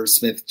on Irv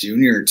Smith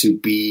Jr. to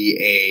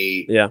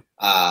be an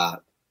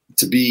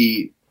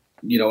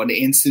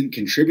instant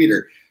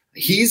contributor.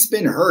 He's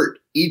been hurt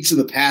each of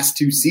the past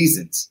 2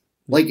 seasons.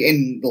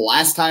 In the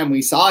last time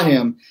we saw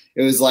him,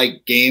 it was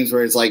games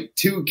where it's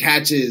 2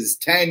 catches,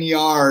 10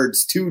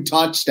 yards, 2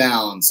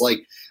 touchdowns.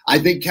 I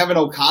think Kevin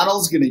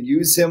O'Connell's going to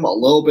use him a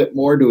little bit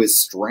more to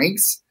his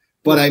strengths.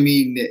 But I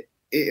mean,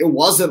 it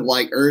wasn't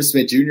like Irv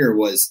Smith Jr.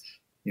 was,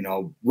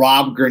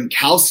 Rob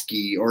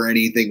Gronkowski or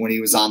anything when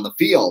he was on the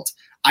field.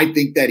 I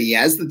think that he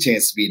has the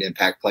chance to be an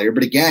impact player.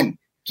 But again,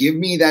 give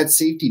me that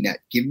safety net.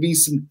 Give me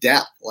some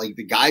depth. Like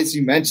the guys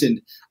you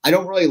mentioned, I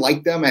don't really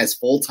like them as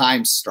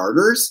full-time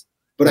starters.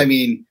 But I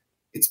mean,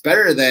 it's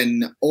better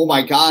than, oh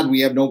my God,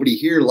 we have nobody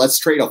here. Let's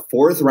trade a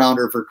 4th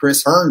rounder for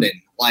Chris Herndon.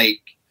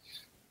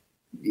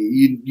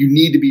 You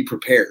need to be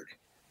prepared.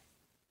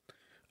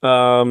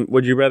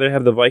 Would you rather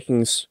have the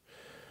Vikings,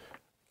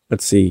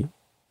 let's see,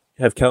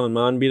 have Kellen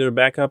Mond be their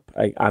backup?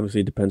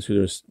 Obviously, it depends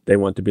who they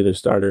want to be their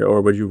starter,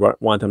 or would you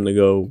want them to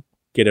go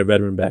get a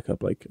veteran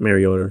backup like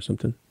Mariota or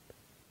something?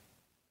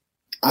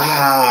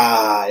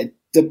 It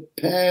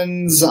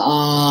depends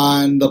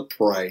on the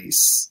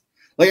price.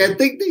 Like, I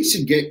think they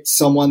should get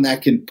someone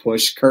that can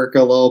push Kirk a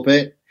little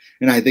bit,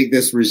 and I think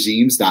this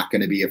regime's not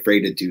going to be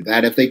afraid to do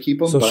that if they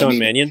keep him. So Sean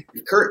Mannion?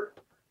 Kirk,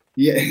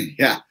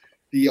 yeah,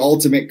 the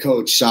ultimate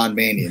coach, Sean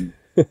Mannion.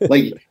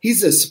 Like,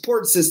 he's a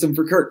support system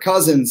for Kirk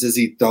Cousins as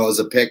he throws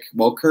a pick.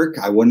 Well, Kirk,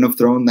 I wouldn't have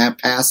thrown that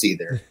pass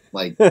either.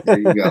 Like, there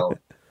you go.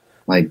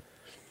 Like,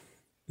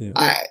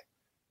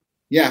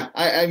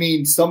 I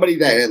mean, somebody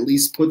that at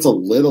least puts a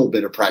little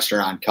bit of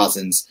pressure on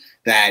Cousins,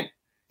 that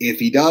if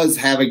he does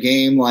have a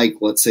game like,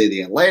 let's say,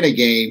 the Atlanta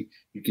game,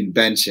 you can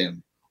bench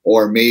him.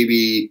 Or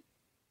maybe,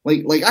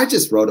 like I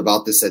just wrote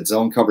about this at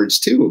Zone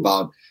Coverage too,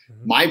 about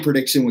my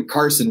prediction with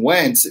Carson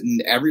Wentz,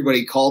 and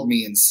everybody called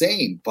me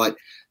insane. But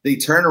they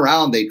turn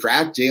around, they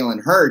draft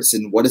Jalen Hurts,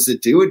 and what does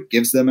it do? It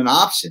gives them an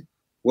option.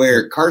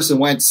 Where Carson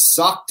Wentz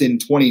sucked in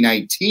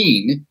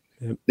 2019,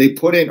 they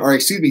put in,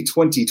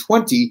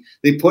 2020,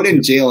 they put in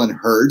Jalen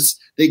Hurts.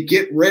 They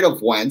get rid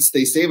of Wentz.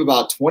 They save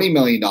about $20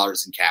 million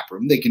in cap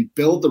room. They can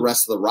build the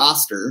rest of the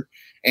roster.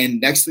 And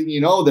next thing you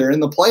know, they're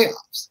in the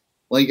playoffs.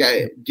 Like,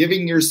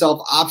 giving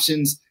yourself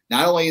options,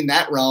 not only in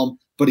that realm,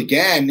 but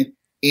again,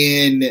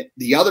 in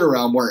the other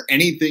realm where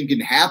anything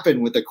can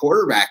happen with the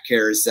quarterback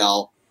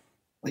carousel.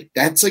 Like,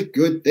 that's a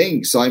good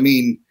thing. So, I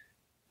mean,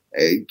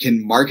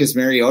 can Marcus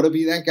Mariota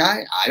be that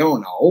guy? I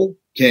don't know.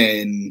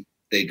 Can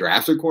they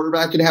draft a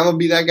quarterback and have him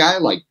be that guy?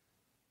 Like,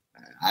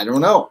 I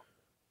don't know.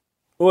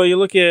 Well, you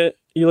look at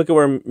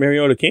where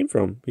Mariota came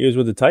from. He was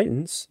with the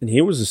Titans, and he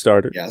was a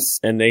starter.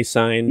 Yes. And they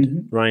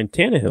signed Ryan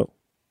Tannehill,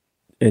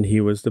 and he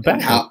was the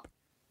backup.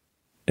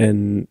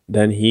 And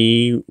then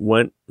he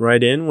went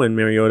right in when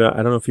Mariota,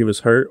 I don't know if he was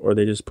hurt or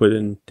they just put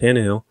in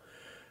Tannehill.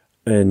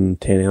 And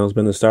Tannehill's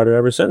been the starter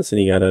ever since, and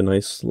he got a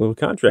nice little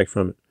contract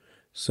from it.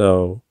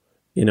 So,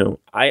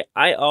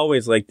 I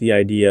always like the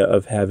idea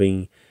of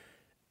having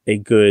a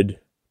good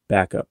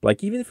backup.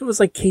 Like, even if it was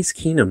like Case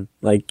Keenum,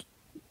 like,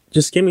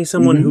 just give me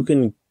someone who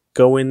can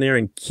go in there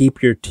and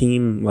keep your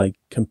team, like,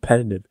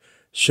 competitive.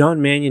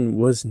 Sean Mannion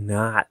was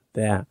not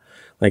that.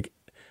 Like,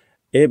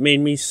 it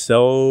made me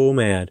so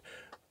mad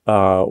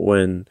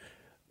when,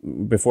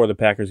 before the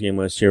Packers game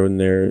last year, when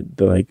they're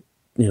like,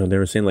 they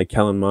were saying, like,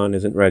 Kellen Mond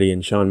isn't ready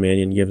and Sean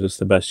Mannion gives us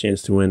the best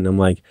chance to win. And I'm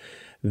like,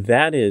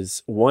 that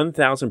is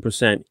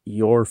 1,000%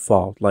 your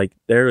fault. Like,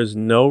 there is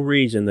no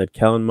reason that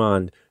Kellen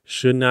Mond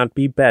should not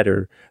be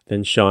better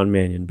than Sean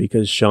Mannion,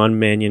 because Sean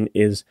Mannion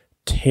is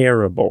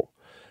terrible.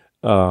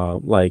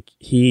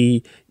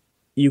 You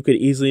could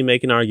easily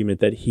make an argument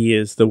that he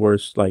is the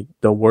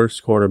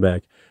worst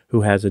quarterback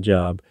who has a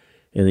job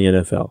in the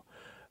NFL.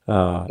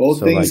 Both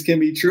things can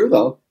be true,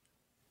 though.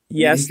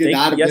 Yes, he could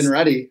not have been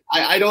ready.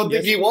 I don't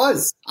think he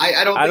was.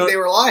 I don't think they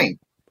were lying.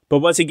 But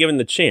was he given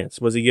the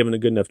chance? Was he given a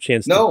good enough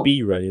chance to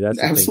be ready?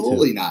 That's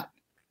absolutely not.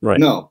 Right.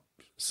 No.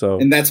 So,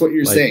 and that's what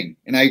you're saying,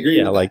 and I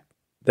agree. with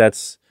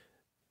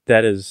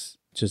that is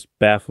just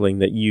baffling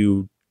that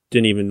you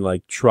didn't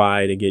even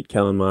try to get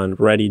Kellen Mond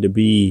ready to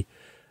be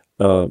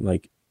a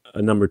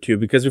number two,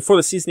 because before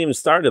the season even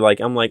started,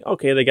 I'm like,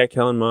 okay, they got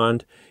Kellen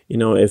Mond,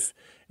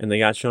 and they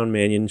got Sean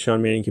Mannion.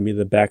 Sean Mannion can be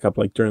the backup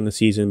during the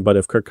season, but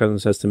if Kirk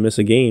Cousins has to miss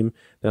a game,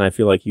 then I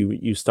feel like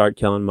you start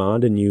Kellen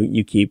Mond and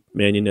you keep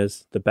Mannion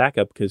as the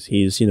backup because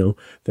he's,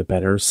 the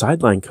better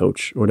sideline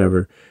coach or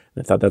whatever.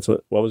 And I thought that's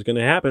what was going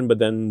to happen, but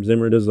then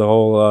Zimmer does the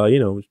whole,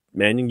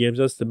 Mannion gives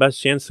us the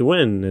best chance to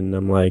win, and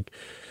I'm like,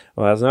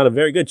 well, that's not a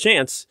very good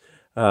chance.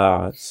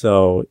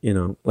 So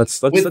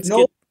let's no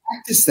get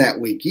practice that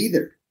week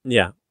either.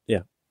 Yeah.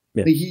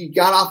 He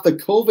got off the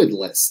COVID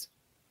list.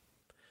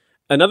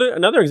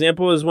 Another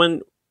example is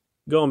when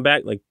going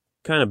back,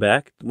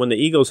 when the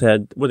Eagles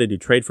had, what did they do,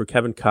 trade for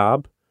Kevin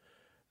Cobb,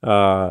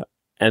 and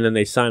then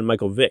they signed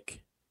Michael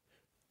Vick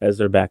as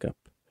their backup,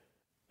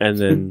 and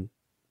then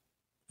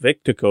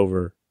Vick took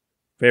over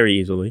very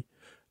easily,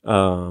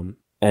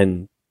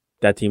 and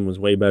that team was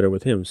way better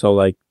with him.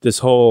 So this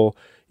whole,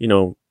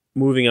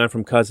 moving on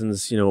from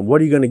Cousins, how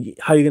are you gonna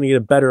get a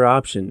better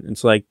option?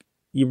 It's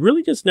you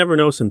really just never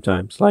know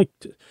sometimes.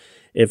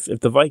 If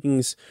the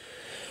Vikings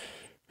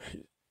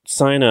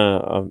sign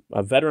a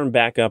veteran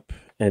backup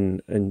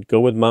and go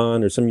with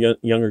Mond or some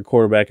younger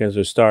quarterback as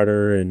their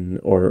starter,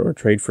 or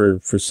trade for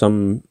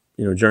some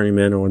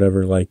journeyman or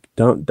whatever,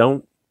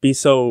 don't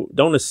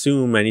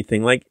assume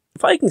anything.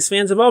 Vikings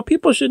fans of all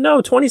people should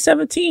know,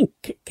 2017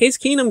 Case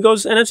Keenum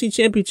goes NFC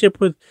Championship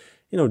with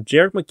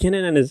Jerick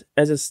McKinnon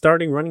as his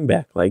starting running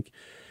back.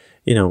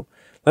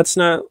 Let's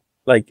not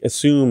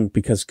assume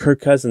because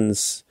Kirk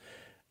Cousins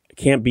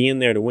can't be in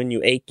there to win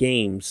you 8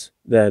 games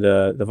that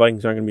the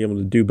Vikings aren't going to be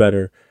able to do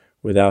better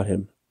without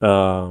him.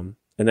 And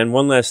then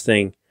one last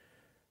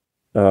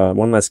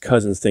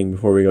Cousins thing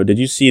before we go. Did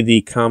you see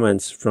the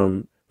comments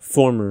from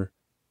former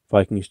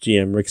Vikings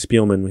GM Rick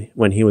Spielman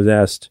when he was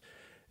asked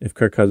if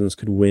Kirk Cousins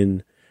could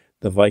win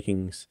the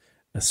Vikings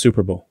a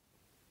Super Bowl?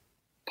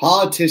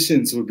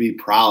 Politicians would be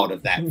proud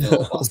of that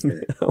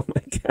filibuster. Oh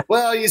my God.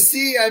 Well, you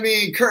see, I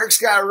mean, Kirk's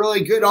got a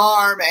really good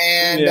arm,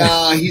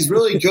 and he's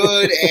really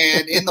good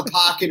and in the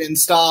pocket and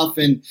stuff.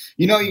 And,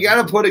 you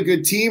got to put a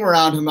good team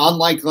around him,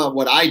 unlike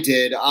what I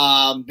did.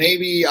 And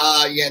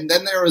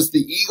then there was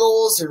the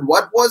Eagles, and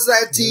what was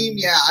that team?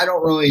 Yeah, I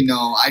don't really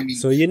know. I mean,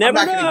 so you never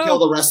I'm not going to kill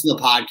the rest of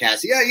the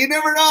podcast. Yeah, you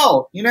never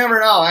know. You never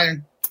know.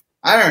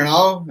 I don't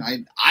know.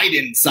 I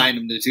didn't sign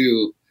him to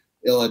 2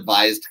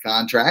 ill-advised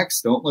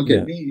contracts. Don't look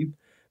at me.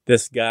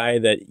 This guy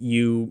that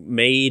you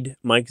made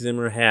Mike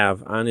Zimmer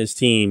have on his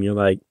team, you're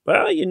like,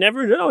 well, you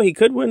never know. He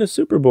could win a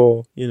Super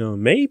Bowl,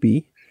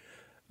 maybe.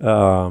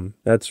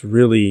 That's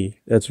really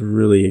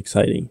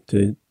exciting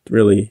to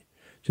really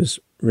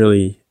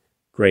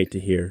great to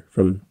hear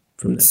from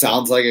that.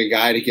 Sounds like a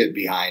guy to get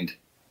behind.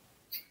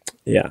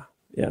 Yeah.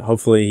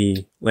 Hopefully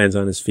he lands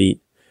on his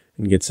feet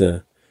and gets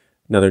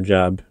another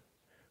job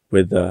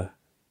with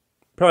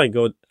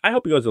I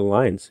hope he goes to the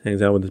Lions,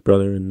 hangs out with his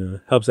brother,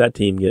 and helps that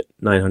team get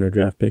 900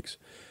 draft picks.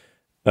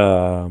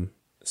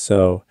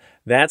 So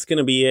that's going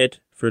to be it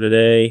for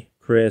today,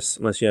 Chris,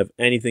 unless you have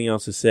anything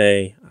else to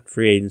say on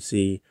free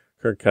agency,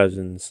 Kirk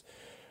Cousins,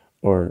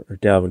 or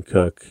Dalvin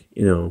Cook,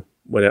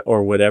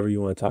 or whatever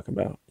you want to talk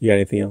about. You got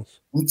anything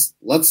else?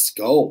 Let's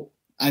go.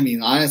 I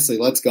mean, honestly,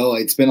 let's go.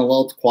 It's been a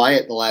little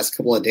quiet the last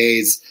couple of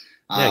days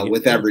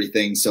with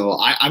everything. So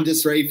I'm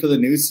just ready for the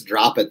news to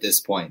drop at this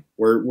point.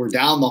 We're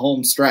down the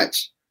home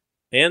stretch.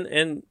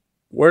 And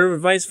word of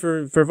advice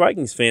for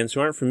Vikings fans who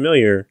aren't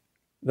familiar,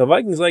 the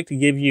Vikings like to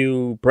give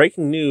you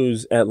breaking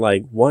news at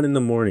 1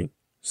 a.m.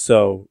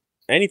 So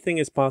anything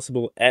is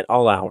possible at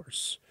all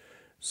hours.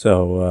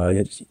 So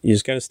you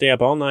just got to stay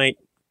up all night.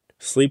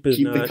 Sleep is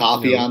keep not... the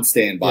coffee on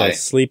standby. Yeah,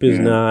 sleep is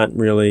not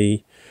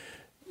really...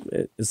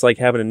 It's like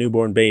having a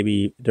newborn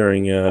baby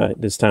during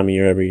this time of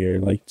year every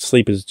year.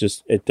 Sleep is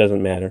just... It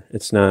doesn't matter.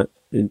 It's not...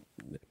 you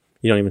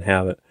don't even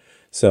have it.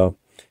 So...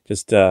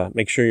 Just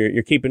make sure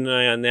you're keeping an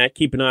eye on that.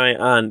 Keep an eye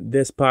on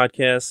this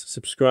podcast.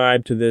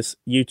 Subscribe to this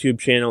YouTube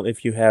channel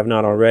if you have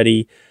not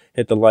already.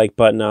 Hit the like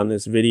button on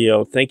this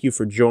video. Thank you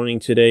for joining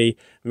today.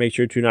 Make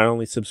sure to not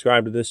only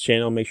subscribe to this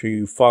channel, make sure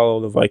you follow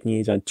the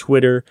Vikings on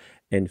Twitter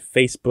and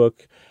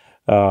Facebook.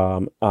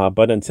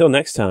 But until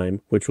next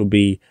time, which will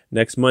be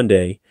next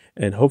Monday,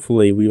 and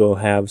hopefully we will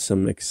have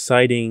some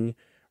exciting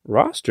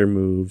roster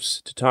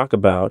moves to talk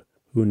about.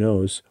 Who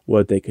knows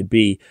what they could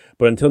be.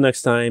 But until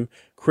next time,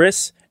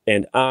 Chris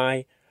and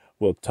I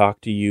will talk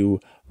to you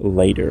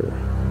later.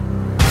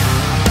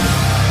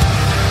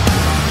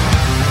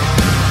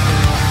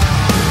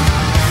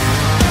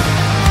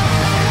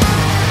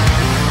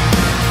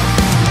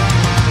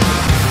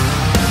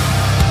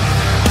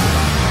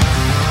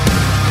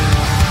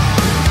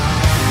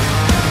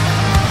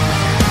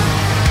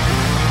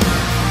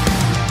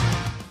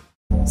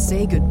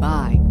 Say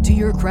goodbye to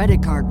your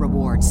credit card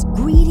rewards.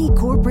 Greedy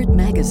corporate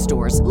mega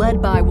stores, led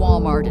by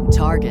Walmart and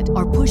Target,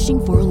 are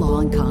pushing for a law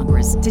in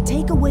Congress to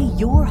take away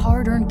your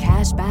hard-earned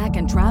cash back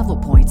and travel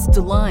points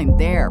to line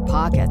their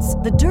pockets.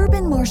 The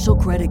Durbin-Marshall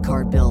credit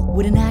card bill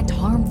would enact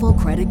harmful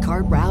credit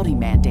card routing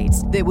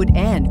mandates that would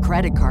end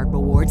credit card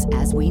rewards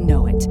as we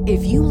know it.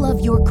 If you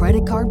love your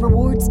credit card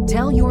rewards,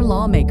 tell your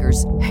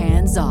lawmakers,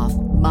 hands off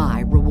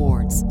my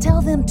rewards.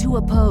 Tell them to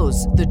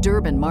oppose the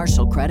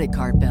Durbin-Marshall credit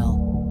card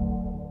bill.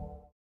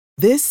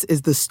 This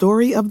is the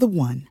story of the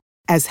one.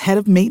 As head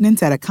of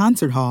maintenance at a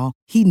concert hall,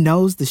 he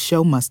knows the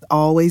show must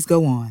always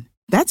go on.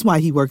 That's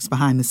why he works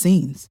behind the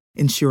scenes,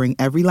 ensuring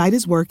every light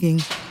is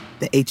working,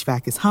 the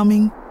HVAC is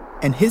humming,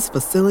 and his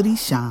facility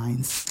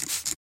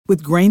shines.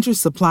 With Grainger's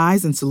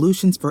supplies and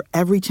solutions for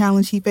every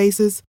challenge he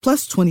faces,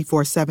 plus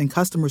 24/7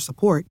 customer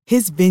support,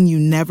 his venue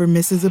never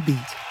misses a beat.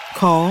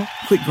 Call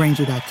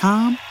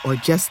quickgrainger.com or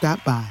just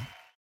stop by.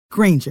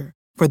 Grainger,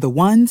 for the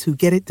ones who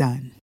get it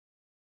done.